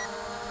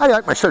 how do you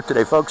like my shirt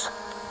today, folks?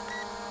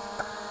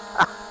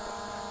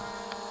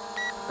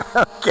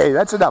 Okay,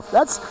 that's enough.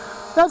 That's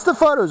the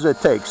photos it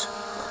takes.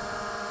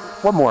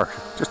 One more,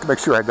 just to make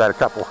sure I got a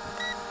couple.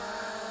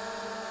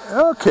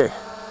 Okay,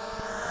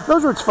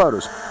 those are its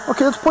photos.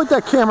 Okay, let's point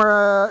that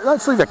camera,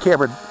 let's leave that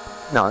camera,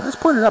 no, let's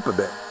point it up a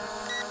bit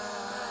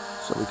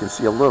so we can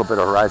see a little bit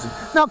of horizon.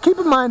 Now, keep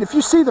in mind, if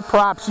you see the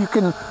props, you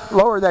can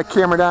lower that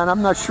camera down.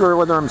 I'm not sure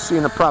whether I'm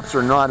seeing the props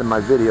or not in my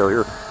video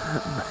here,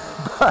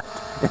 but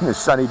in this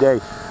sunny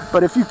day.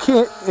 But if you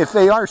can't, if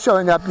they are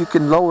showing up, you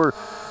can lower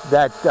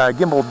that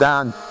gimbal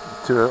down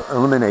to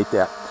eliminate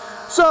that.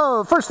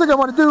 So, first thing I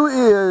want to do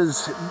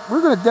is,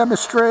 we're going to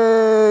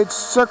demonstrate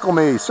circle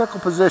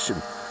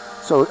position.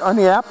 So, on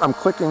the app, I'm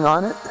clicking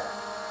on it.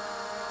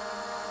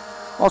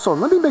 Also,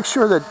 let me make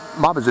sure that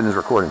Mobazin is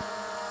recording.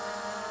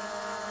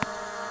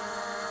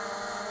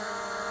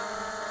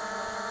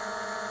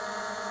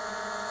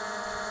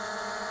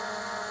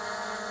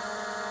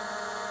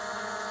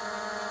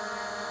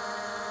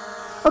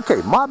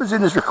 Okay,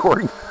 Mobazin is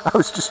recording. I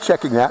was just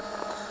checking that.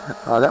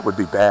 That would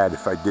be bad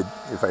if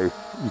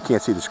you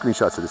can't see the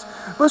screenshots of this.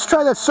 Let's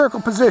try that circle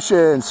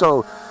position.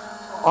 So,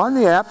 on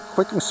the app,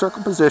 clicking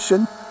circle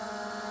position,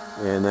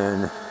 and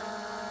then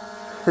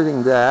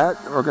hitting that.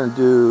 We're going to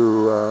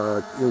do,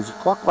 is it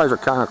clockwise or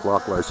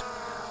counterclockwise?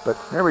 But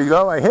there we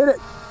go, I hit it.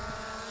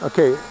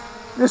 Okay,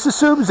 this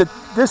assumes that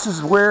this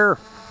is where,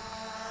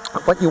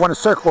 what you want to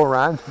circle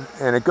around,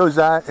 and it goes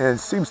out, and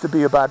it seems to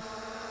be about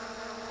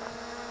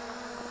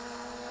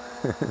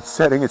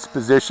setting its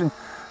position.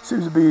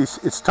 Seems to be,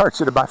 it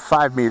starts at about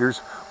 5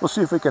 meters. We'll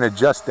see if we can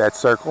adjust that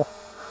circle.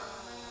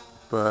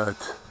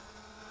 But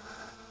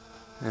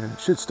it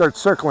should start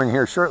circling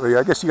here shortly.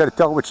 I guess you got to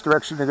tell which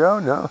direction to go.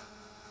 No.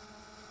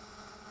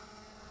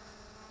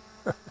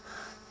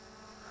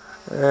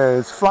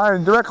 It's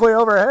flying directly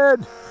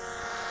overhead.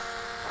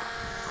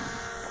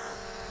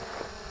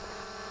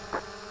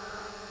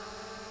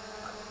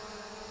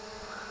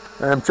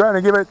 And I'm trying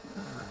to give it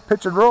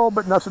pitch and roll,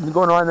 but nothing's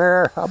going on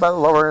there. How about the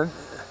lower end?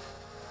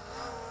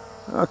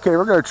 Okay,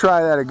 we're going to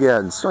try that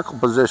again. Circle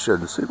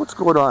position. See what's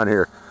going on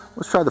here.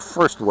 Let's try the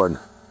first one.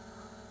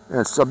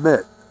 And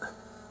submit.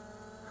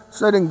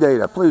 Setting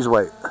data. Please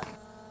wait.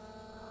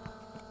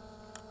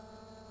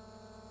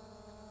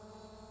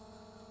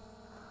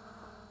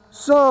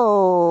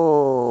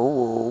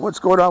 So, what's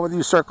going on with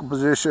you, circle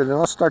position? And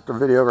I'll start the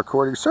video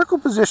recording. Circle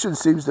position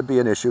seems to be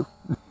an issue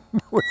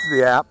with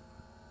the app.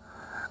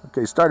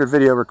 Okay, started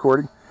video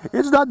recording.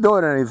 It's not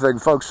doing anything,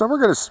 folks, so we're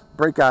going to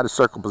break out of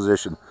circle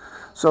position.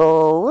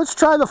 So, let's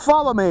try the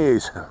follow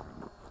me's.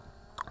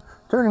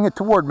 Turning it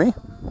toward me.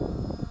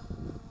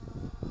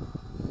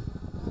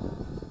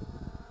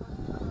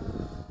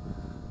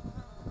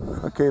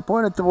 Okay,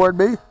 point it toward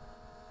me.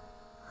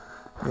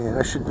 And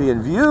I should be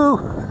in view,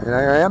 and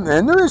I am.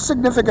 And there is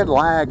significant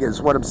lag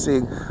is what I'm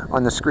seeing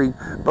on the screen.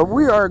 But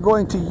we are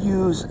going to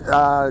use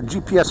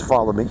GPS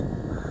follow me,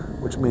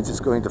 which means it's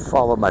going to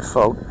follow my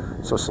phone.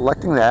 So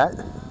selecting that.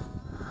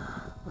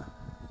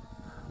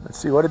 Let's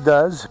see what it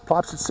does. It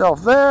plops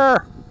itself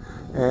there.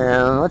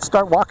 And let's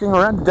start walking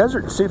around the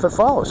desert and see if it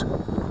follows.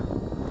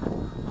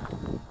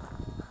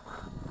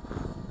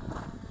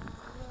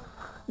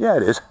 Yeah,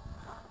 it is.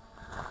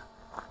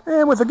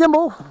 And with the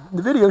gimbal,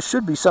 the video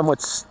should be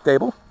somewhat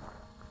stable.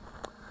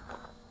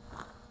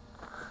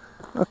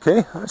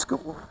 Okay, let's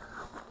go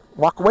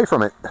walk away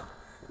from it.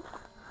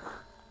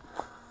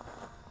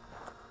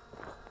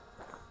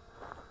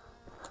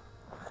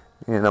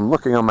 And I'm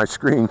looking on my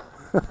screen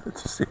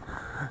to see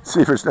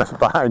if there's nothing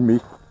behind me.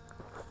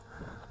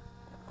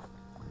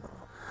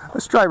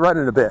 Let's try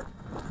running a bit.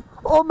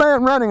 Old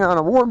man running on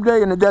a warm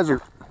day in the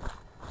desert.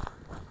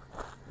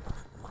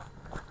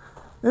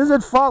 Is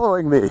it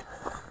following me?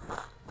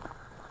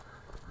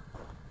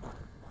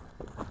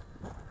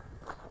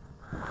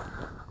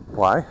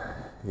 Why?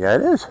 Yeah,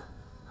 it is.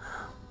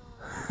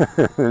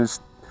 Let's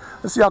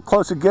see how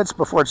close it gets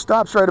before it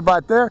stops right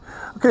about there.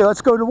 Okay,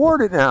 let's go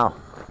toward it now.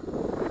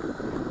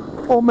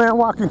 Old man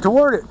walking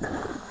toward it.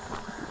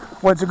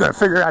 When's it going to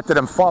figure out that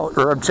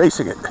I'm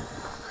chasing it?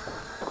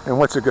 And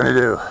what's it going to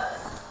do?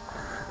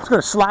 It's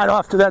going to slide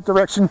off to that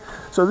direction.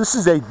 So this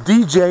is a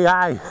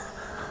DJI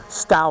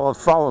style of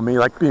follow me,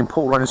 like being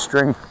pulled on a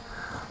string.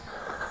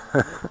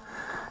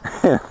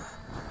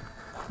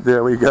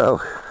 There we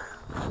go.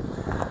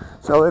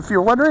 So if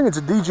you're wondering, it's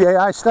a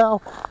DJI style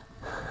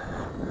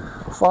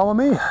follow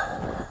me.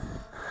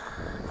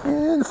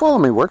 And the follow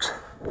me works.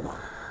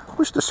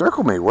 Wish the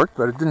circle me worked,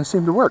 but it didn't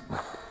seem to work.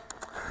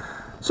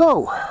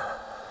 So,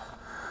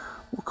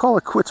 we'll call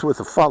it quits with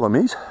the follow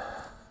me's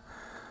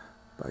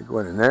by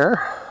going in there.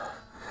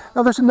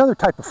 Now there's another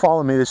type of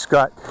follow me that's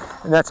got,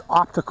 and that's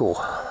optical.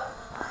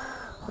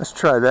 Let's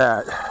try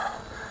that.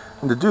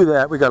 And to do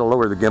that, we got to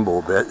lower the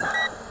gimbal a bit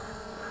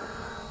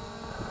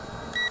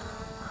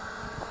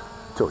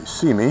until you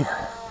see me.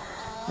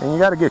 And you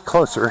got to get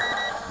closer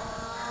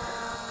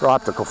for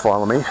optical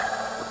follow me. And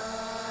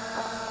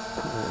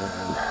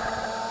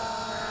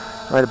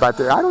right about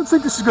there. I don't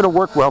think this is going to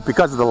work well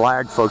because of the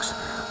lag, folks,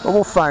 but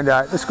we'll find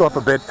out. Let's go up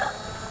a bit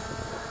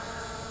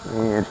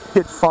and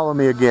hit follow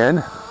me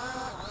again.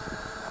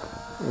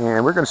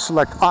 And we're going to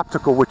select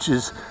optical, which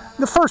is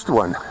the first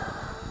one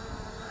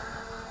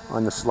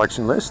on the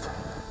selection list.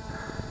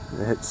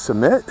 And hit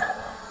submit.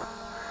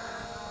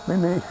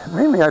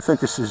 Mainly I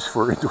think this is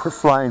for indoor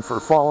flying for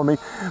follow me,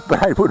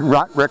 but I would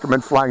not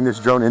recommend flying this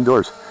drone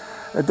indoors.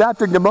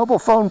 Adapting to mobile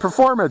phone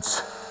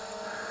performance.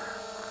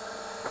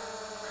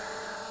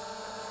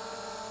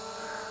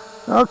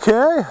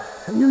 Okay,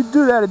 you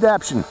do that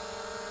adaptation.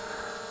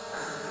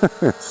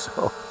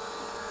 So,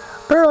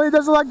 apparently it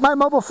doesn't like my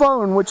mobile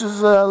phone, which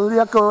is the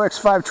Echo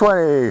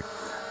X520.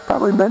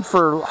 Probably meant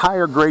for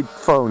higher grade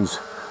phones.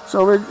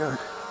 So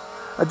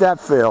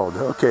adapt failed.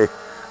 Okay,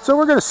 so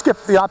we're going to skip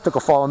the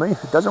optical follow me.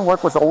 It doesn't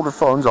work with older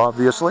phones,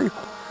 obviously.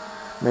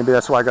 Maybe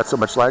that's why I got so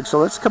much lag. So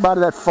let's come out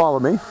of that follow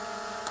me.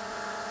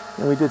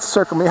 And we did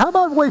circle me. How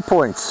about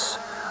waypoints?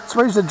 Let's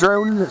raise the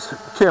drone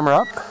camera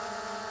up.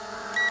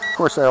 Of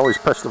course, I always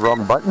press the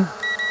wrong button.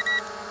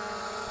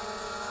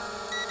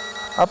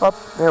 Up, up.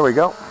 There we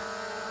go.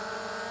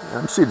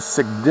 I'm seeing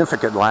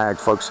significant lag,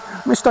 folks.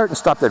 Let me start and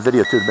stop that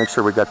video, too, to make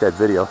sure we got that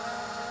video.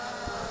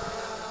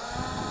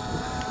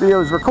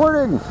 Video is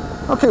recording.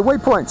 Okay,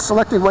 waypoint.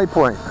 Selecting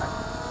waypoint.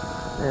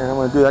 And I'm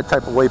going to do that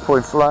type of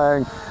waypoint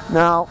flying.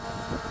 Now,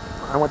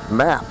 I want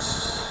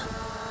maps.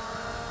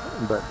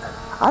 But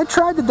I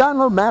tried to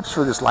download maps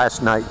for this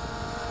last night,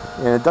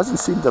 and it doesn't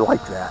seem to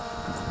like that.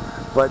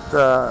 But,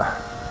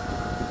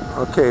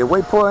 okay,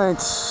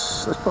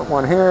 waypoints. Let's put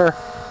one here.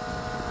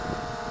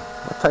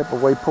 What type of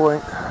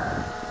waypoint?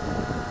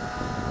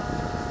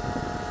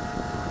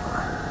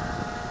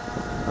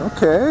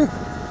 Okay.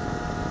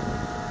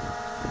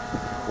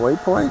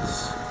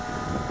 Waypoints.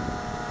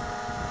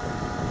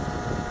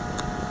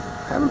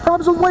 Having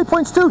problems with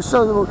waypoints too,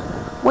 so the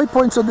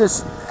waypoints on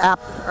this app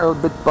are a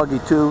bit buggy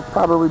too.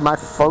 Probably my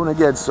phone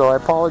again, so I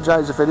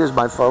apologize if it is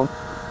my phone.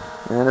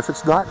 And if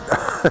it's not,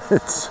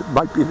 it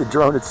might be the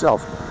drone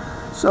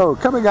itself. So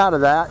coming out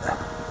of that,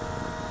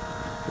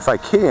 if I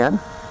can,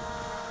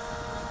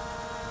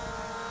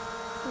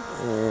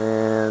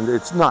 and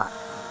it's not.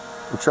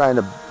 I'm trying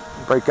to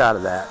break out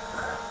of that.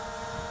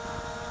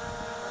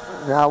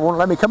 Now it won't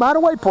let me come out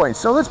of waypoints,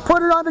 so let's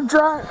put it on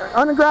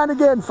the ground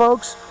again,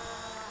 folks.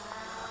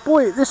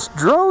 Boy, this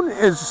drone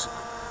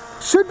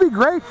should be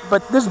great,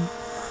 but this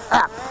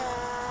app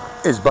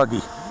is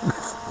buggy.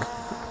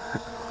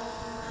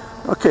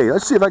 Okay,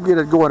 let's see if I can get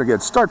it going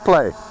again. Start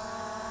play.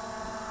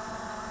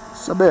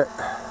 Submit.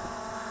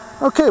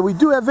 Okay, we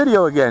do have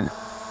video again.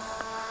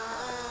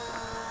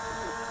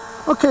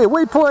 Okay,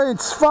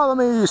 waypoints, follow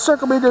me,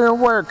 circle me didn't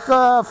work.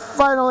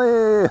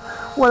 Finally,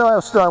 what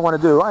else do I want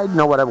to do? I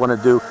know what I want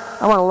to do.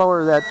 I want to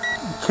lower that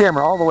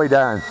camera all the way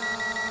down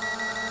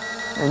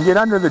and get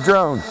under the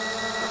drone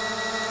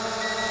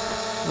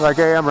like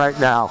I am right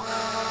now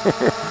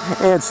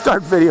and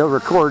start video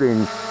recording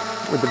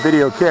with the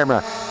video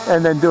camera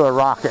and then do a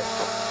rocket.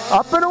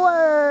 Up and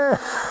away!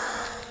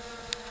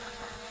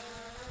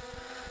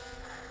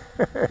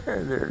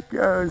 There it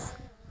goes.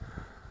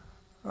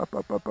 Up,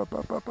 up, up, up,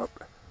 up, up,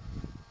 up.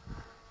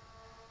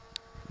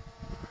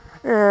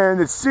 And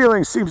the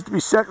ceiling seems to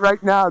be set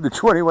right now to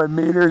 21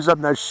 meters.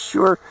 I'm not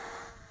sure,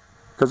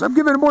 because I'm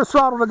giving it more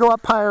throttle to go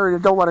up higher and I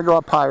don't want to go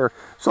up higher.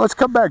 So let's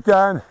come back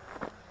down.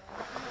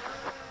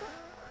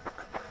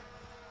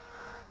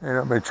 And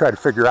I'm going to try to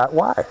figure out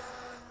why.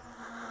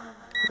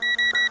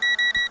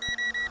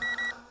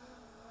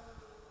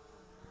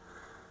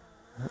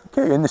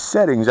 Okay, in the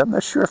settings, I'm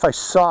not sure if I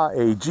saw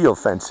a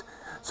geofence.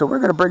 So we're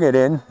going to bring it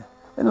in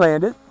and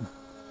land it.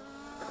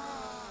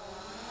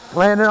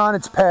 Land it on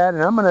its pad,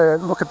 and I'm going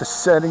to look at the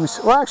settings.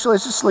 Well, actually,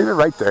 let's just leave it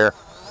right there.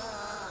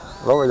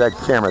 Lower that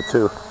camera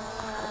too.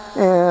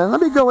 And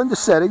let me go into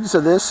settings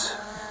of this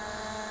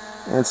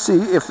and see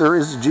if there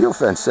is a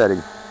geofence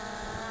setting.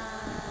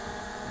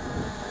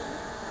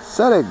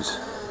 Settings.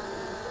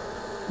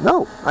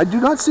 No, I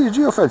do not see a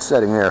geofence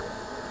setting there.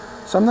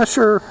 So I'm not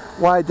sure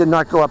why it did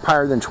not go up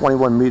higher than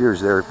 21 meters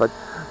there. But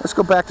let's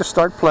go back to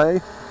start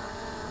play.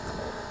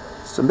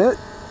 Submit.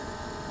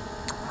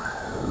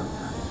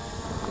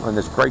 On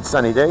this bright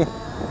sunny day.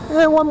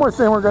 And one more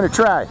thing we're going to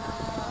try.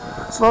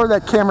 Let's lower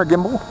that camera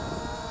gimbal.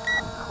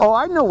 Oh,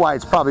 I know why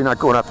it's probably not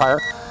going up higher.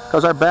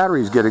 Because our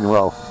battery is getting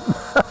low.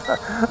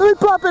 Let me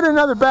plop in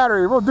another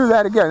battery. We'll do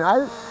that again.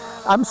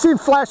 I'm seeing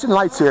flashing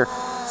lights here.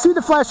 See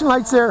the flashing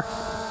lights there?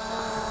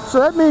 So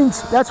that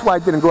means that's why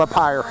it didn't go up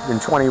higher than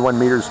 21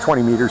 meters,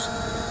 20 meters,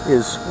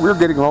 is we're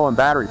getting low on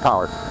battery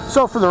power.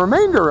 So for the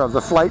remainder of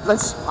the flight,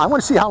 I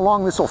want to see how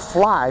long this will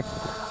fly.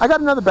 I got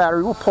another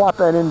battery. We'll plop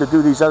that in to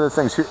do these other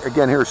things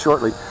here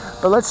shortly.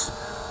 But let's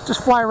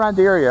just fly around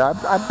the area.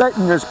 I bet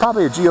there's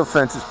probably a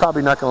geofence. It's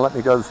probably not going to let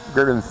me go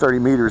greater than 30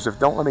 meters. If it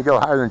don't let me go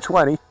higher than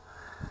 20,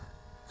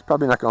 it's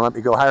probably not going to let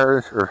me go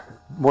higher or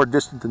more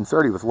distant than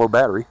 30 with low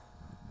battery.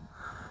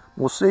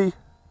 We'll see.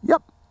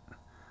 Yep,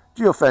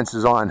 geofence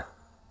is on.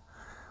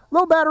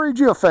 Low battery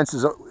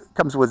geofence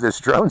comes with this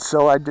drone,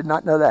 so I did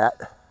not know that.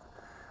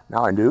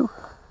 Now I do.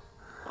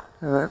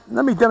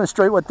 Let me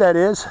demonstrate what that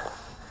is.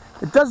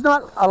 It does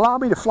not allow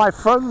me to fly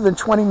further than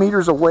 20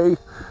 meters away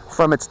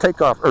from its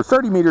takeoff, or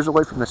 30 meters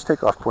away from this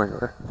takeoff point.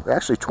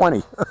 Actually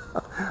 20,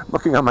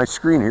 looking on my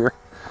screen here.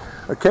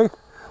 Okay,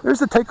 there's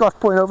the takeoff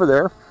point over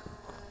there.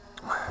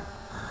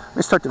 Let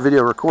me start the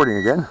video recording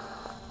again.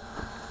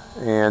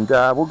 And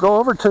we'll go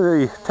over to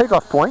the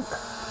takeoff point.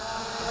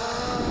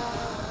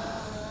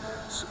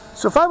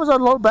 So if I was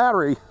on low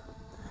battery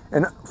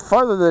and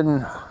farther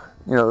than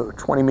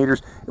 20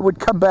 meters, it would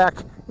come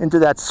back into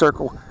that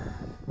circle.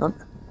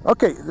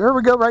 Okay, there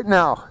we go right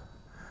now.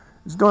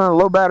 It's doing a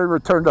low battery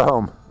return to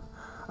home.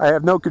 I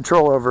have no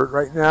control over it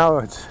right now.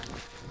 It's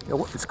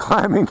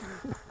climbing.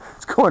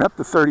 It's going up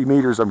to 30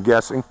 meters, I'm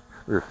guessing,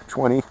 or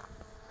 20.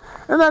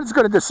 And then it's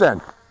going to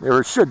descend,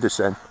 or it should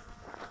descend.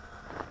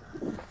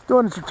 It's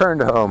doing its return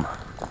to home.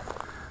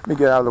 Let me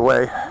get out of the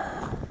way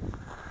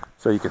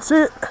so you can see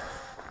it.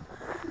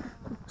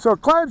 So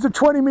it climbs to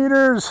 20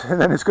 meters, and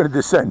then it's going to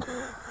descend,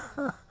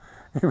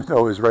 even though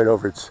it was right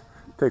over its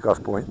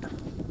takeoff point.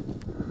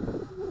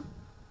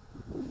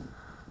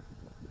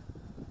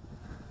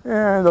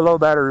 And the low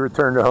battery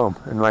return to home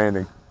and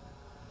landing.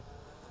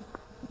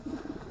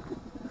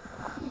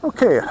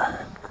 Okay,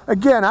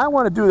 again, I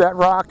want to do that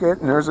rocket,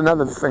 and there's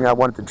another thing I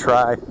wanted to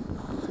try.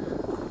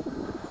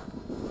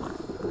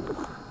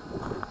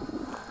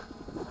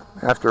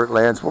 After it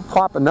lands, we'll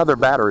pop another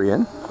battery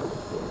in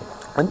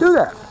and do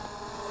that.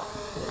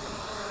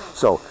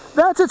 So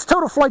that's its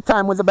total flight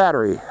time with the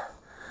battery.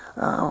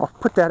 I'll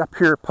put that up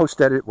here,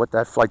 post-edit what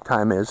that flight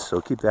time is,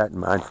 so keep that in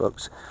mind,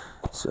 folks.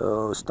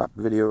 So stop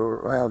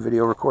video, well,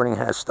 video recording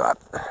has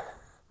stopped.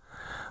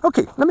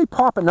 Okay, let me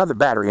pop another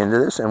battery into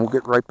this and we'll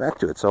get right back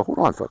to it, so hold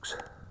on, folks.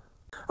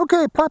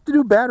 Okay, pop the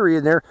new battery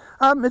in there.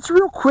 It's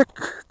real quick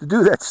to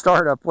do that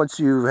startup once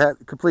you've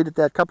completed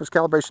that compass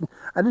calibration.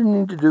 I didn't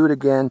need to do it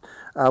again.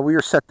 We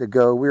are set to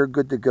go. We are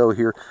good to go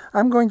here.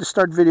 I'm going to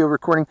start video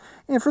recording.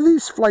 And for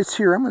these flights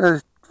here, I'm going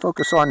to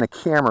focus on the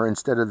camera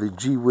instead of the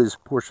gee-whiz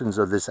portions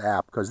of this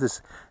app, because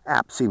this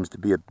app seems to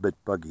be a bit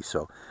buggy.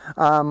 So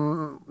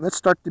let's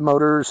start the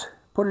motors,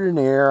 put it in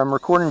the air. I'm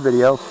recording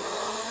video.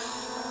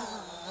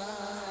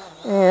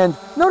 And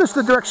notice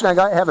the direction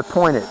I have it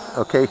pointed,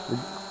 okay?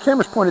 The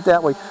camera's pointed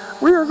that way.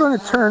 We are going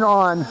to turn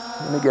on,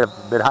 let me get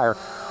a bit higher.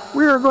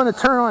 We are going to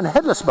turn on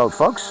headless mode,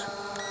 folks.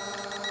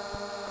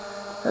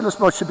 Headless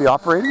mode should be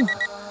operating,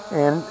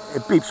 and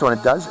it beeps when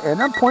it does.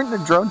 And I'm pointing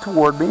the drone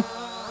toward me.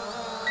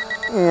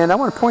 And I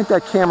want to point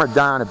that camera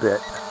down a bit.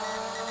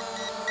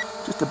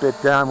 Just a bit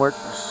downward,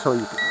 so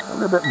you can, a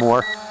little bit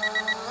more.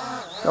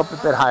 Up a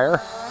bit higher,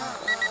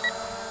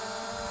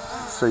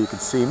 so you can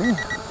see me.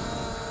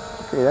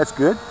 Okay, that's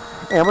good.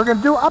 And we're going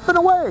to do up and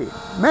away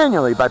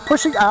manually. By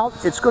pushing out,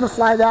 it's going to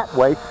fly that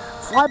way.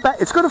 Fly back.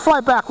 It's going to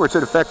fly backwards,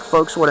 in effect,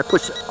 folks, when I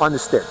push it on the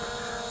stick.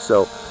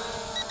 So,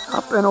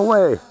 up and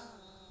away.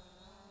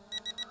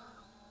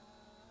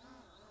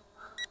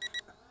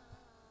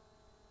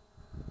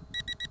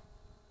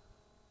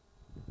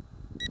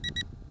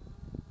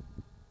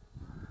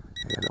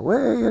 And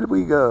away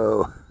we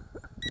go.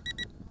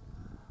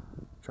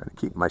 Trying to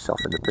keep myself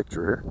in the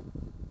picture here.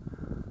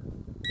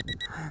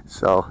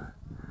 So,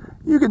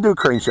 you can do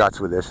crane shots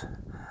with this.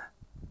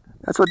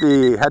 That's what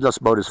the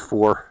headless mode is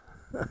for.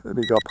 Let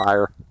me go up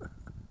higher.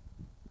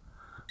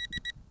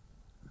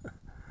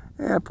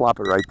 And plop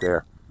it right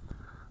there.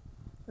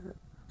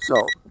 So,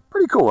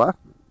 pretty cool, huh?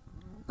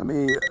 Let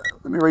me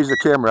raise the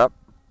camera up.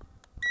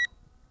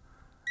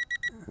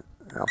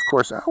 Now, of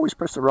course, I always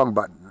press the wrong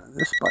button.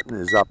 This button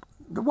is up.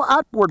 The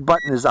outboard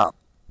button is up.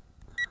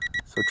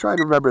 So try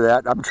to remember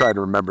that. I'm trying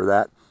to remember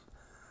that.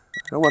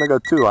 I don't want to go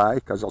too high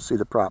because I'll see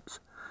the props.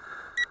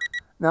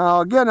 Now,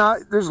 again,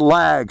 there's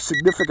lag,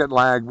 significant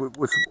lag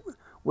with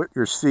what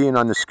you're seeing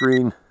on the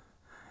screen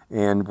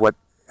and what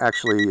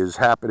actually is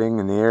happening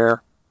in the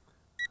air.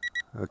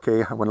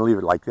 Okay, I want to leave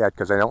it like that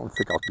because I don't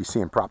think I'll be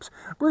seeing props.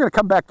 We're going to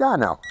come back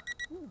down now.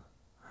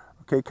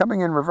 Okay,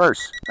 coming in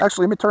reverse.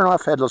 Actually, let me turn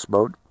off headless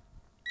mode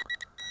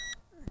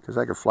because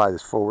I can fly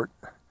this forward.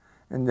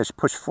 And just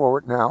push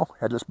forward now.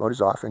 Headless mode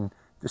is off and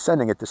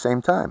descending at the same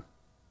time.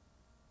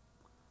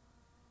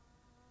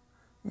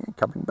 And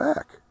coming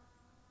back.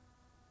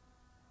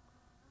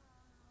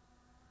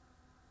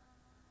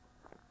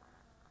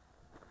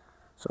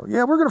 So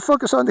yeah, we're going to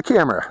focus on the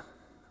camera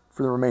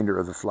for the remainder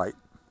of the flight.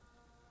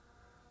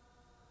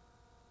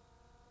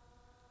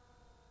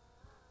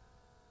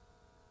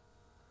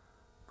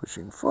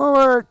 Pushing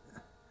forward,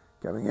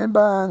 coming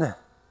inbound.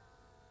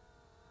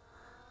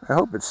 I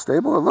hope it's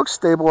stable. It looks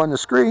stable on the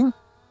screen.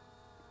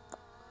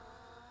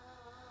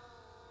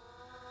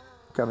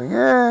 Coming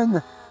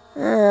in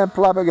and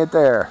plopping it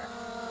there.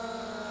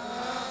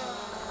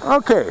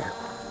 Okay.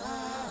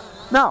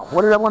 Now,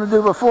 what did I want to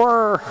do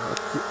before?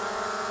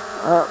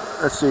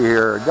 Let's see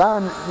here.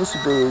 Down. This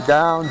would be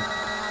down.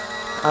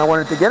 I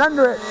wanted to get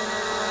under it.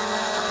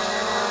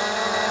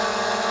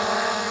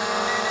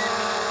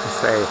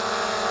 Say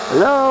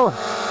hello,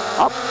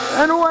 up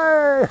and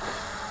away.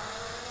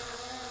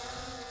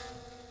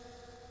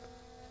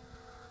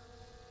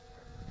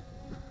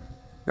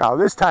 Now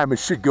this time it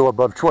should go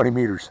above 20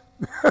 meters.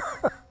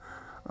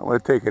 I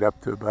want to take it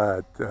up to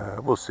about,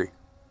 we'll see.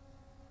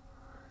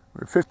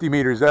 We're 50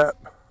 meters up,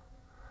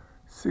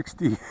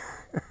 60,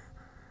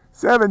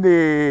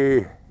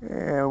 70,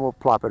 and we'll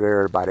plop it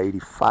there at about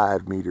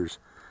 85 meters.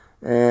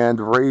 And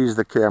raise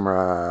the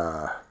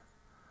camera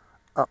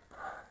up.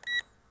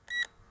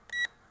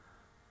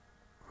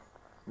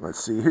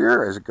 Let's see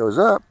here as it goes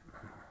up.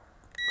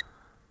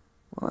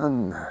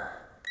 One.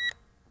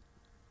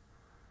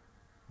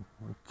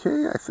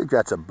 Okay, I think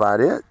that's about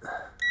it.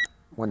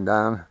 One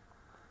down.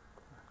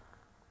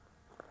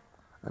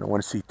 I don't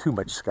want to see too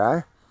much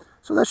sky.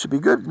 So that should be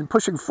good. And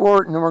pushing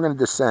forward, and then we're going to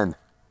descend.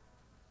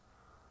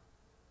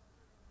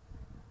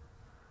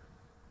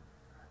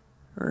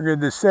 We're going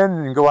to descend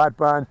and go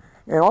outbound.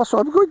 And also,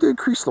 I'm going to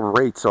increase the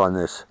rates on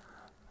this.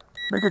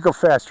 Make it go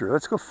faster.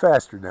 Let's go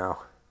faster now.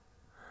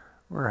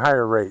 We're at a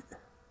higher rate.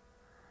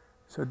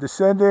 So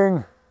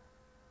descending.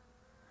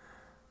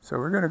 So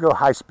we're going to go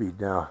high speed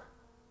now.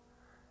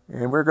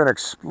 And we're going to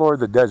explore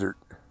the desert.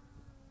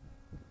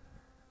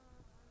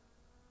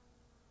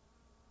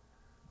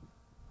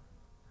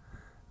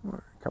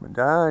 We're coming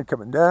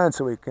down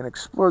so we can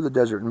explore the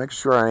desert and make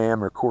sure I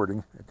am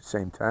recording at the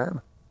same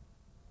time.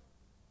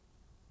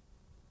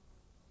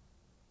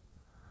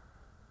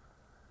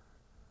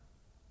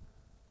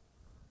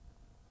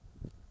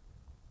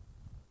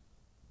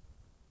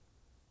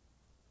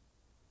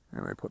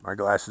 I'm going to put my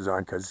glasses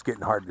on because it's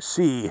getting hard to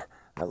see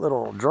that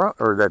little drone,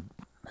 or that,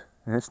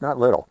 and it's not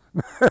little,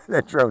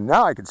 that drone.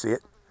 Now I can see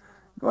it.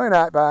 Going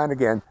outbound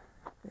again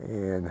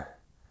and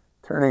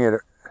turning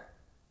it.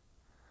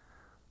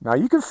 Now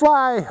you can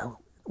fly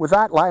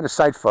without line of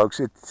sight, folks.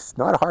 It's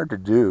not hard to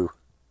do,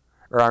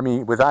 or I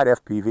mean without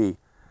FPV.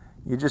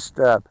 You just,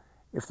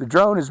 if the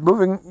drone is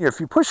moving, if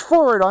you push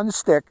forward on the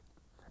stick,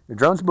 the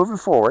drone's moving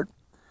forward,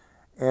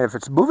 and if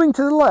it's moving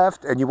to the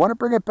left and you want to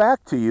bring it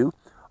back to you,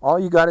 all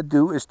you got to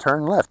do is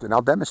turn left, and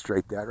I'll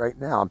demonstrate that right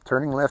now. I'm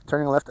turning left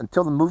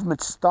until the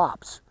movement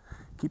stops.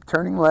 Keep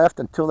turning left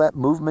until that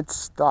movement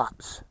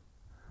stops.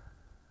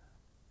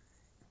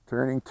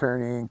 Turning,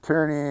 turning,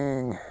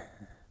 turning.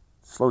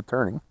 Slow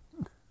turning.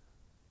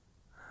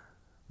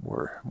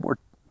 More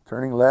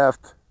turning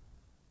left.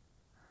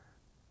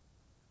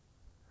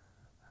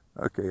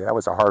 Okay, that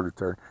was a harder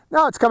turn.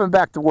 Now it's coming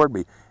back toward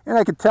me. And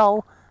I can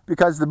tell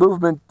because the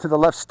movement to the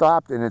left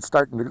stopped and it's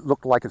starting to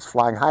look like it's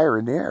flying higher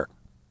in the air.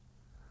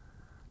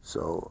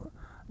 So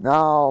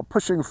now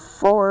pushing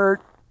forward.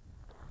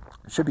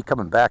 It should be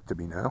coming back to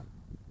me now.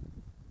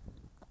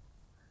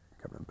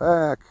 Coming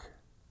back.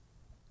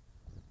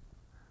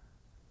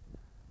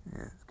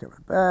 And it's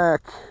coming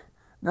back.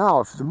 Now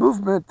if the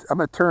movement, I'm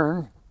going to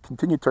turn,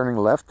 continue turning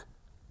left.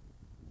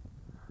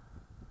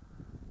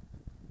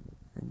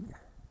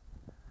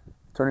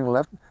 Turning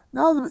left.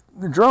 Now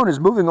the drone is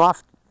moving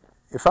off.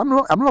 If I'm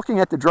looking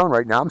at the drone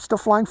right now, I'm still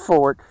flying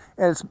forward,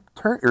 and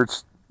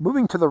it's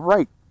moving to the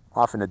right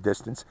off in the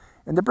distance.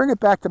 And to bring it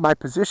back to my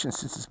position,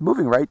 since it's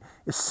moving right,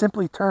 is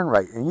simply turn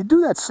right. And you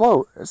do that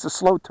slow. It's a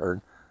slow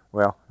turn.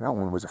 Well, that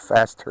one was a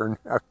fast turn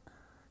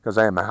because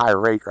I am at a high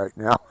rate right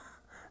now.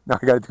 Now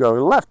I got to go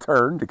left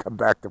turn to come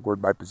back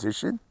toward my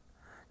position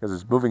because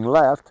it's moving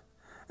left.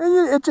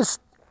 And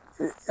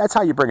that's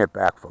how you bring it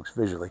back, folks,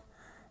 visually.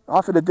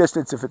 Off in the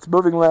distance, if it's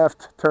moving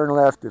left, turn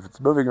left. If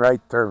it's moving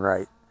right, turn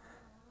right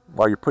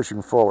while you're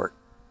pushing forward.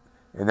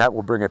 And that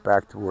will bring it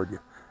back toward you.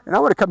 And I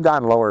want to come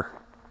down lower.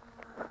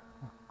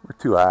 We're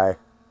too high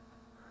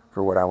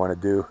for what I want to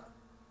do.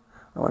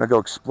 I want to go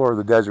explore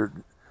the desert,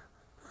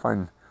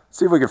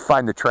 see if we can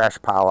find the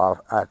trash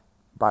pile at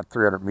about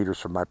 300 meters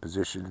from my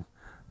position.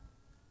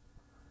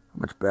 How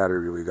much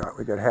battery do we got?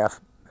 We got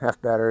half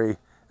battery.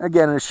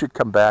 Again, it should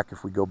come back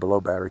if we go below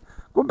battery.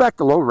 Going back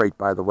to low rate,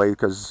 by the way,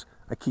 because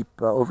I keep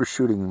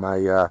overshooting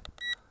my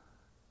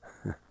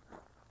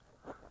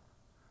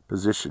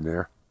position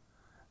there.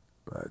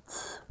 But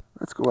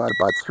let's go out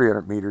about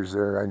 300 meters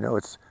there. I know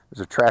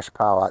there's a trash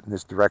pile out in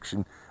this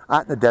direction.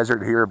 Out in the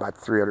desert here, about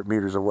 300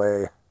 meters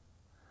away.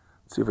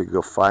 Let's see if we can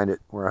go find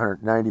it. We're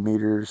 190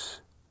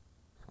 meters.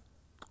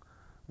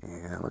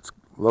 And let's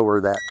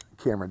lower that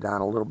camera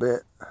down a little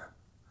bit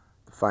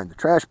to find the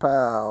trash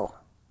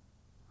pile.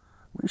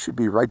 We should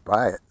be right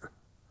by it.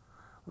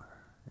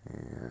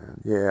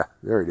 And yeah,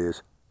 there it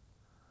is.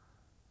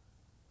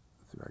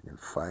 Let's see if I can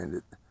find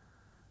it.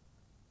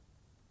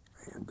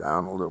 And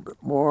down a little bit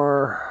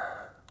more.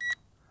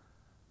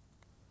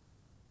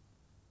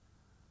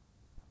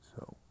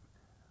 So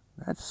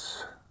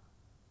that's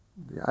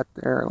out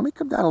there. Let me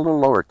come down a little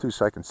lower too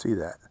so I can see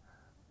that.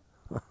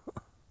 And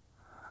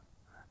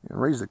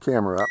raise the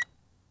camera up.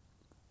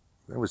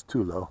 That was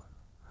too low.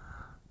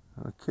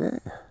 Okay.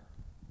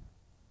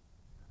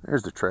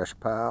 There's the trash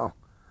pile.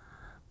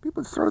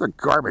 People throw their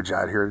garbage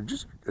out here. It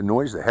just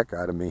annoys the heck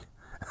out of me.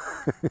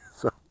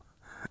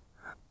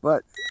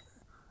 But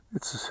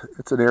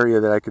it's an area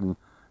that I can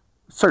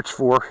search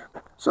for.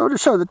 So to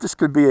show that this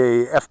could be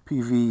a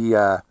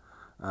FPV,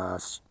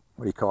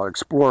 what do you call it,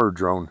 explorer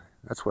drone.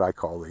 That's what I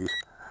call these.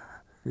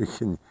 You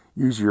can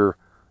use your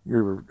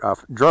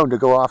drone to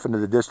go off into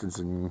the distance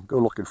and go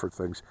looking for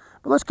things.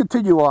 But let's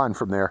continue on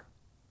from there.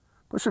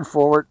 Pushing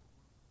forward.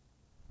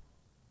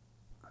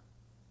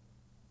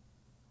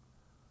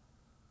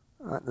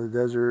 Out in the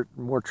desert,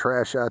 more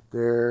trash out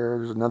there.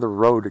 There's another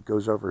road that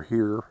goes over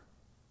here.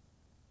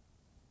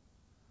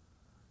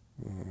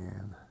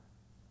 And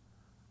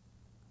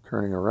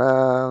turning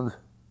around.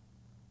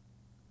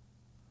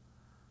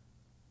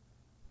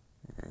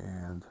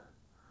 And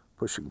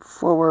pushing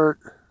forward.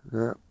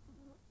 Yep.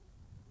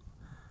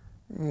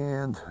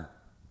 And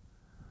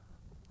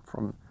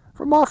from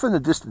off in the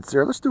distance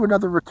there, let's do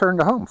another return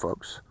to home,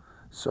 folks.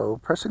 So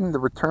pressing the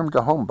return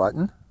to home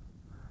button.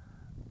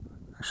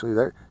 Actually,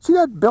 there. See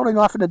that building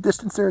off in the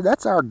distance there?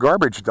 That's our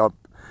garbage dump.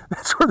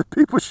 That's where the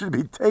people should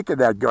be taking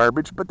that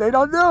garbage, but they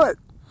don't do it.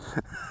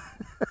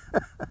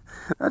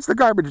 That's the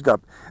garbage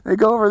dump. They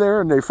go over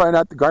there and they find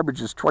out the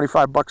garbage is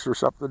 25 bucks or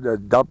something to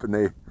dump, and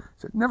they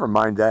said, never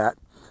mind that.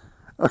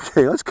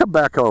 Okay, let's come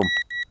back home.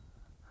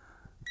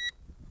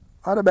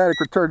 Automatic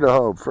return to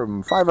home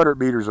from 500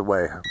 meters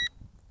away.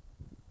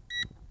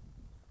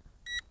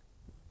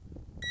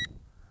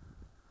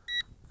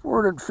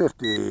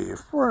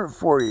 $450,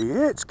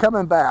 $440, it's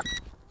coming back.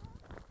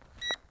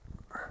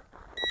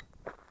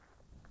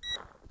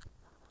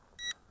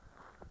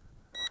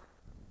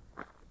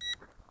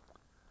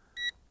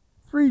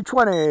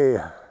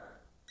 $320.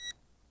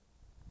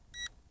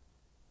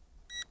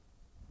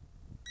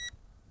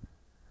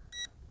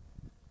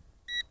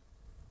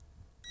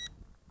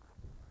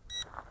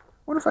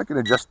 What if I can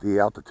adjust the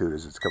altitude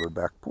as it's coming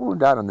back? Pulling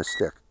down on the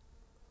stick.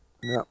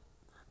 No.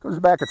 Goes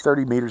back at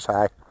 30 meters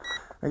high.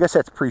 I guess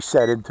that's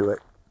preset into it.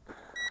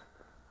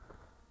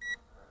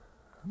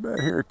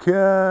 But here it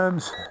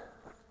comes.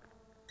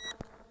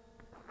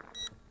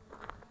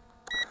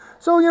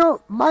 So, you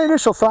know, my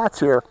initial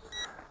thoughts here,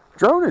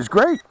 drone is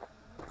great.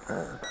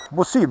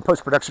 We'll see in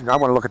post-production. I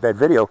want to look at that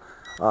video.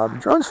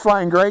 Drone's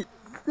flying great.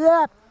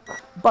 Yeah,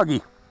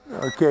 buggy.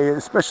 Okay,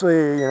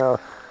 especially, you know,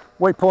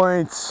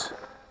 waypoints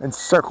and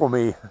circle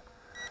me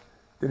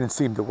didn't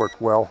seem to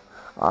work well.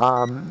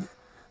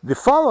 The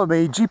follow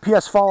me,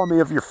 GPS follow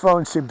me of your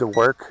phone seemed to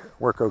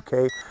work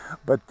okay,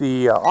 but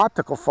the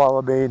optical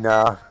follow me,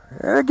 no.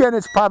 And again,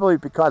 it's probably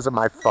because of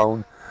my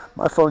phone.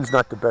 My phone's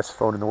not the best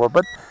phone in the world,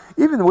 but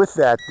even with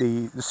that,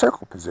 the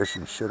circle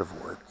position should have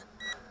worked,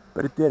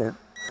 but it didn't.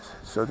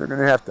 So they're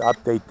going to have to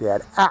update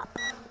that app.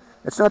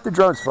 It's not the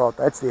drone's fault,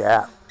 that's the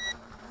app.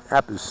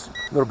 App is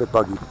a little bit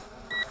buggy.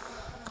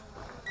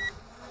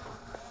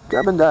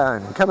 Coming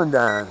down, coming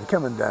down,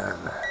 coming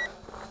down.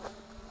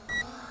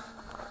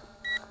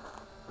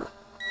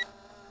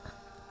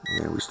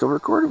 Yeah, we're still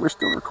recording, we're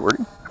still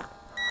recording.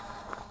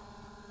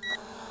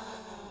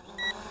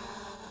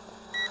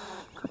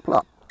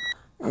 Plop.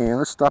 And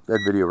let's stop that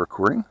video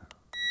recording.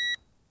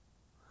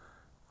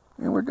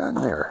 And we're done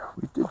there.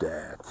 We did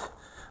that.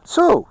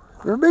 So,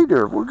 the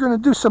remainder, we're going to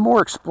do some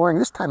more exploring,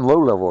 this time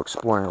low-level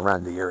exploring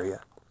around the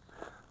area.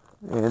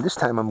 And this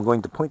time I'm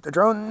going to point the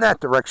drone in that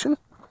direction.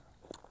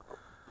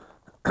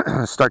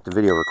 Start the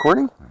video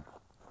recording.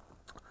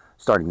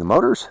 Starting the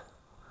motors.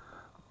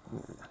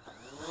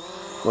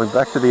 Going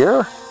back to the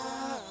air.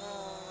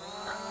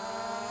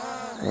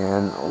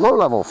 And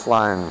low-level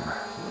flying.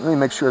 Let me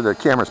make sure the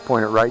camera's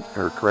pointed right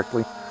or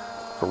correctly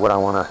for what I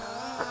want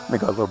to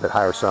make it a little bit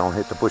higher so I don't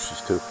hit the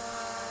bushes too.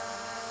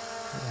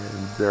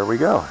 And there we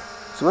go.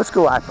 So let's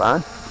go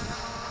outbound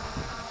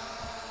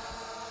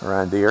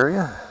around the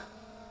area.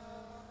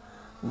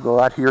 We'll go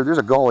out here. There's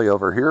a gully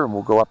over here, and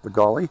we'll go up the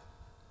gully.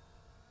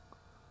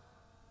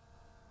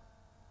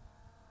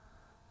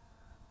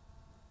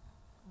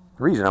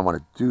 The reason I want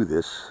to do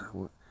this,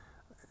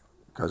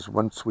 because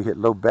once we hit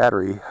low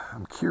battery,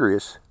 I'm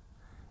curious,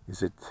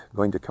 is it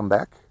going to come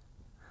back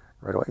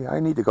right away?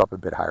 I need to go up a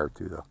bit higher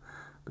too, though.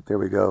 But there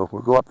we go.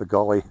 We'll go up the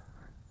gully.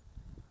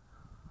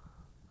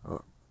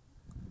 Oh.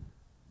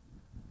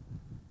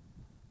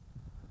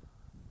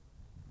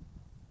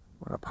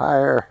 Went up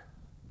higher.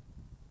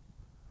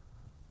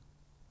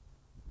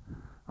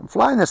 I'm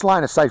flying this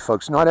line of sight,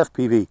 folks, not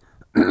FPV.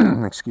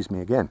 Excuse me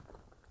again.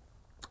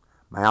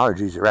 My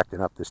allergies are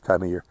acting up this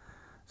time of year.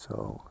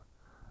 So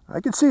I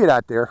can see it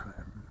out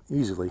there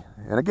easily.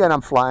 And again,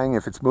 I'm flying.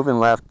 If it's moving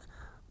left,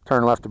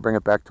 turn left to bring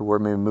it back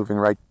toward me, moving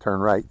right,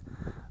 turn right.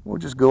 We'll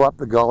just go up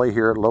the gully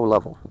here at low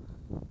level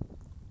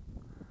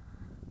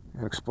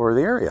and explore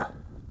the area.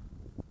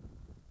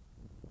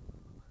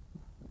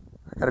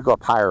 I got to go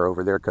up higher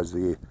over there because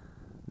the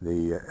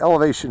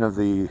elevation of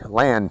the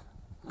land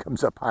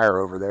comes up higher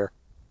over there.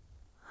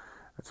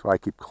 That's why I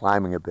keep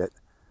climbing a bit.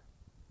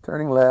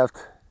 Turning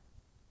left.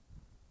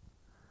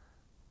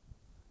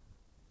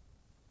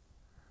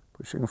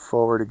 Pushing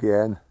forward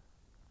again.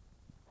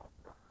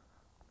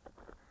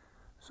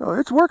 So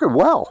it's working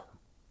well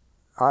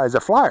as a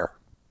flyer.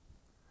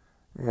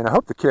 And I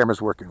hope the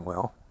camera's working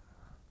well.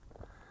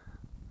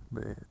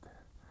 But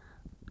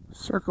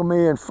circle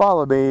me and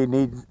follow me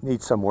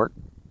need some work.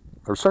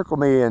 Or circle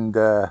me and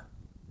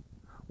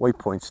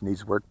waypoints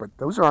needs work, but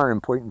those aren't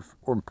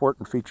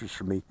important features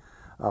for me.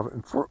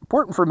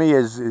 Important for me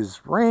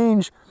is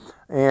range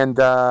and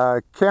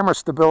camera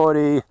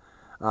stability.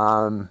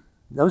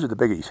 Those are the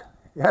biggies.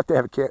 You have to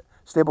have a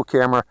stable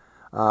camera,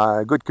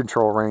 good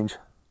control range.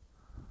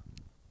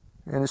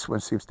 And this one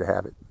seems to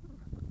have it.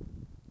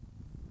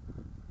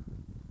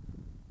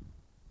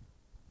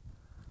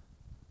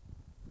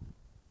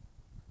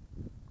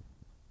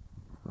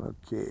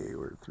 Okay,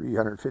 we're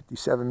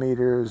 357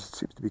 meters. It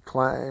seems to be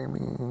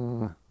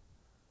climbing.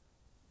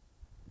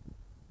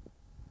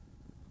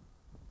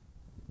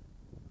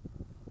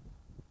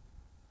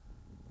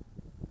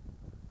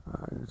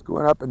 It's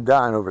going up and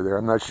down over there.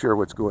 I'm not sure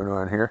what's going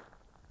on here.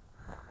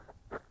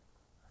 I'm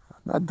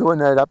not doing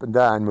that up and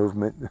down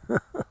movement,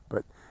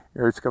 but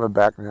here it's coming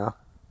back now.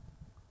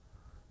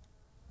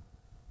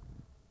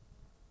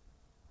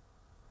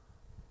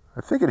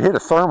 I think it hit a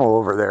thermal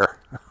over there.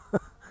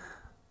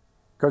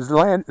 Because the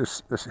land,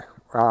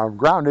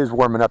 ground is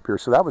warming up here,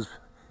 so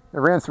it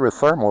ran through a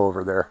thermal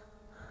over there.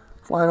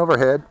 Flying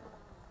overhead.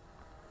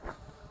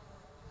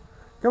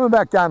 Coming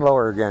back down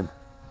lower again.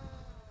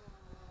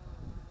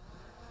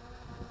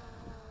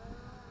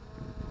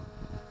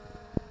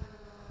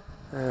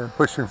 And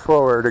pushing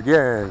forward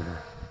again.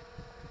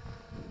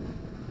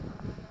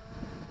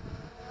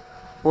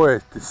 Boy,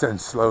 it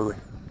descends slowly.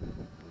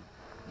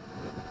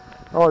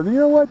 Oh, you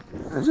know what?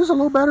 Is this a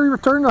low battery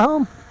return to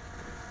home?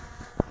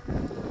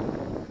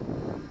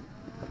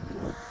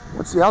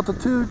 What's the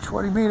altitude?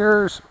 20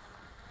 meters.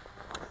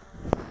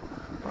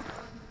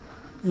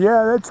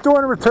 Yeah, that's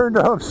doing a return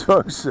to home,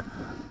 folks.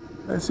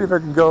 Let's see if I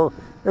can go.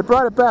 It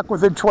brought it back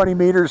within 20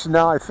 meters.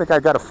 Now I think I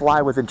got to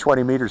fly within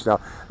 20 meters now.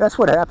 That's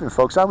what happened,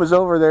 folks. I was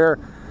over there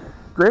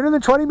greater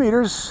than 20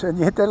 meters, and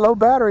you hit that low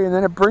battery, and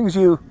then it brings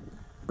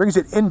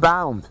it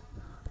inbound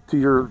to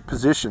your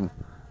position.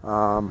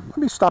 Let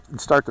me stop and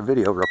start the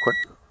video real quick.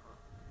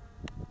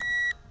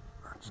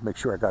 to make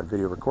sure I got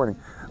video recording.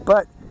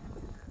 But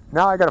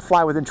now I got to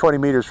fly within 20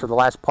 meters for the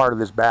last part of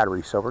this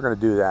battery, so we're going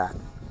to do that.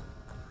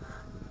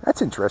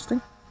 That's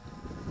interesting.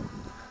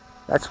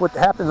 That's what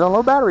happens on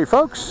low battery,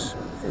 folks.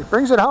 It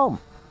brings it home,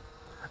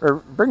 or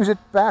brings it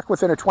back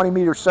within a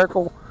 20-meter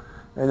circle,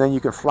 and then you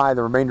can fly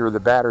the remainder of the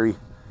battery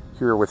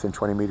here within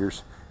 20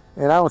 meters.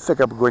 And I don't think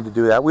I'm going to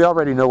do that. We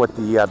already know what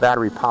the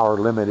battery power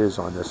limit is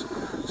on this.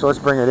 So let's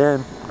bring it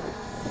in,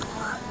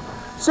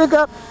 sync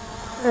up,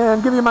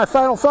 and give you my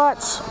final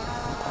thoughts.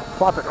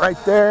 Plop it right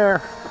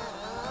there.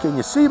 Can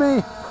you see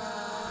me?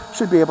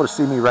 Should be able to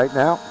see me right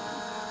now.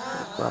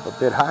 Drop a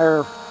bit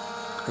higher.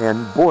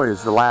 And boy,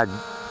 is the lag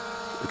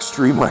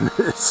extreme on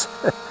this.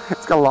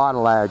 It's got a lot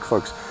of lag,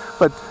 folks.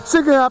 But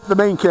syncing up the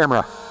main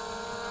camera.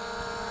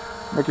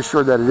 Making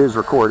sure that it is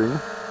recording.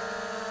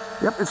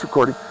 Yep, it's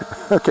recording.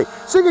 Okay,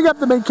 syncing up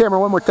the main camera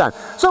one more time.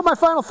 So my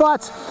final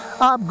thoughts,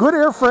 good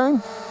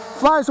airframe,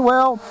 flies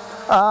well.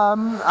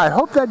 I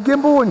hope that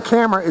gimbal and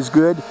camera is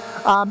good.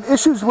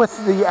 Issues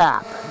with the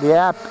app. The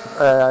app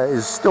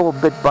is still a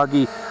bit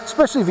buggy,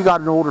 especially if you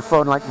got an older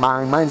phone like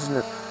mine. Mine's,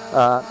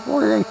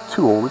 well, it ain't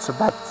too old. It's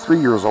about 3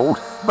 years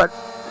old. But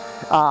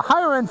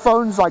higher end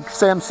phones like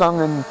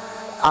Samsung and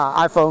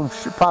iPhone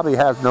should probably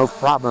have no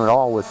problem at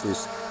all with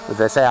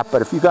this app.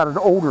 But if you got an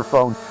older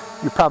phone,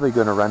 you're probably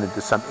going to run into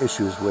some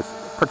issues with,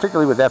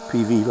 particularly with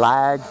FPV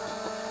lag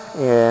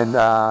and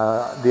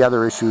the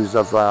other issues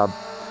of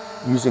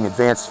using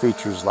advanced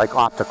features like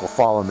optical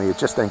follow me. It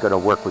just ain't going to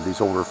work with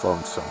these older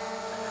phones.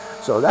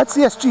 So that's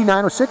the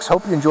SG906.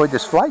 Hope you enjoyed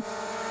this flight.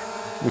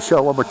 Let me show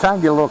it one more time,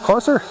 get a little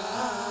closer.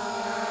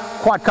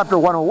 Quadcopter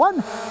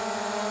 101,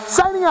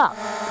 signing out.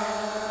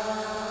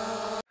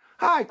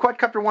 Hi,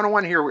 Quadcopter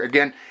 101 here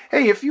again.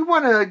 Hey, if you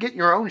want to get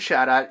your own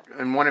shout out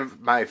in one of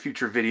my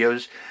future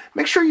videos,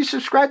 make sure you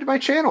subscribe to my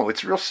channel.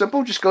 It's real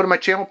simple. Just go to my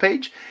channel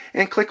page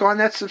and click on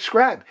that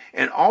subscribe.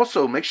 And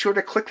also make sure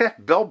to click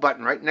that bell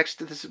button right next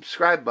to the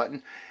subscribe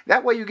button.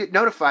 That way you get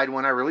notified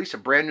when I release a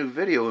brand new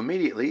video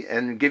immediately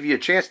and give you a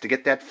chance to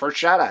get that first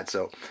shout out.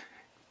 So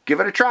give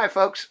it a try,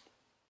 folks.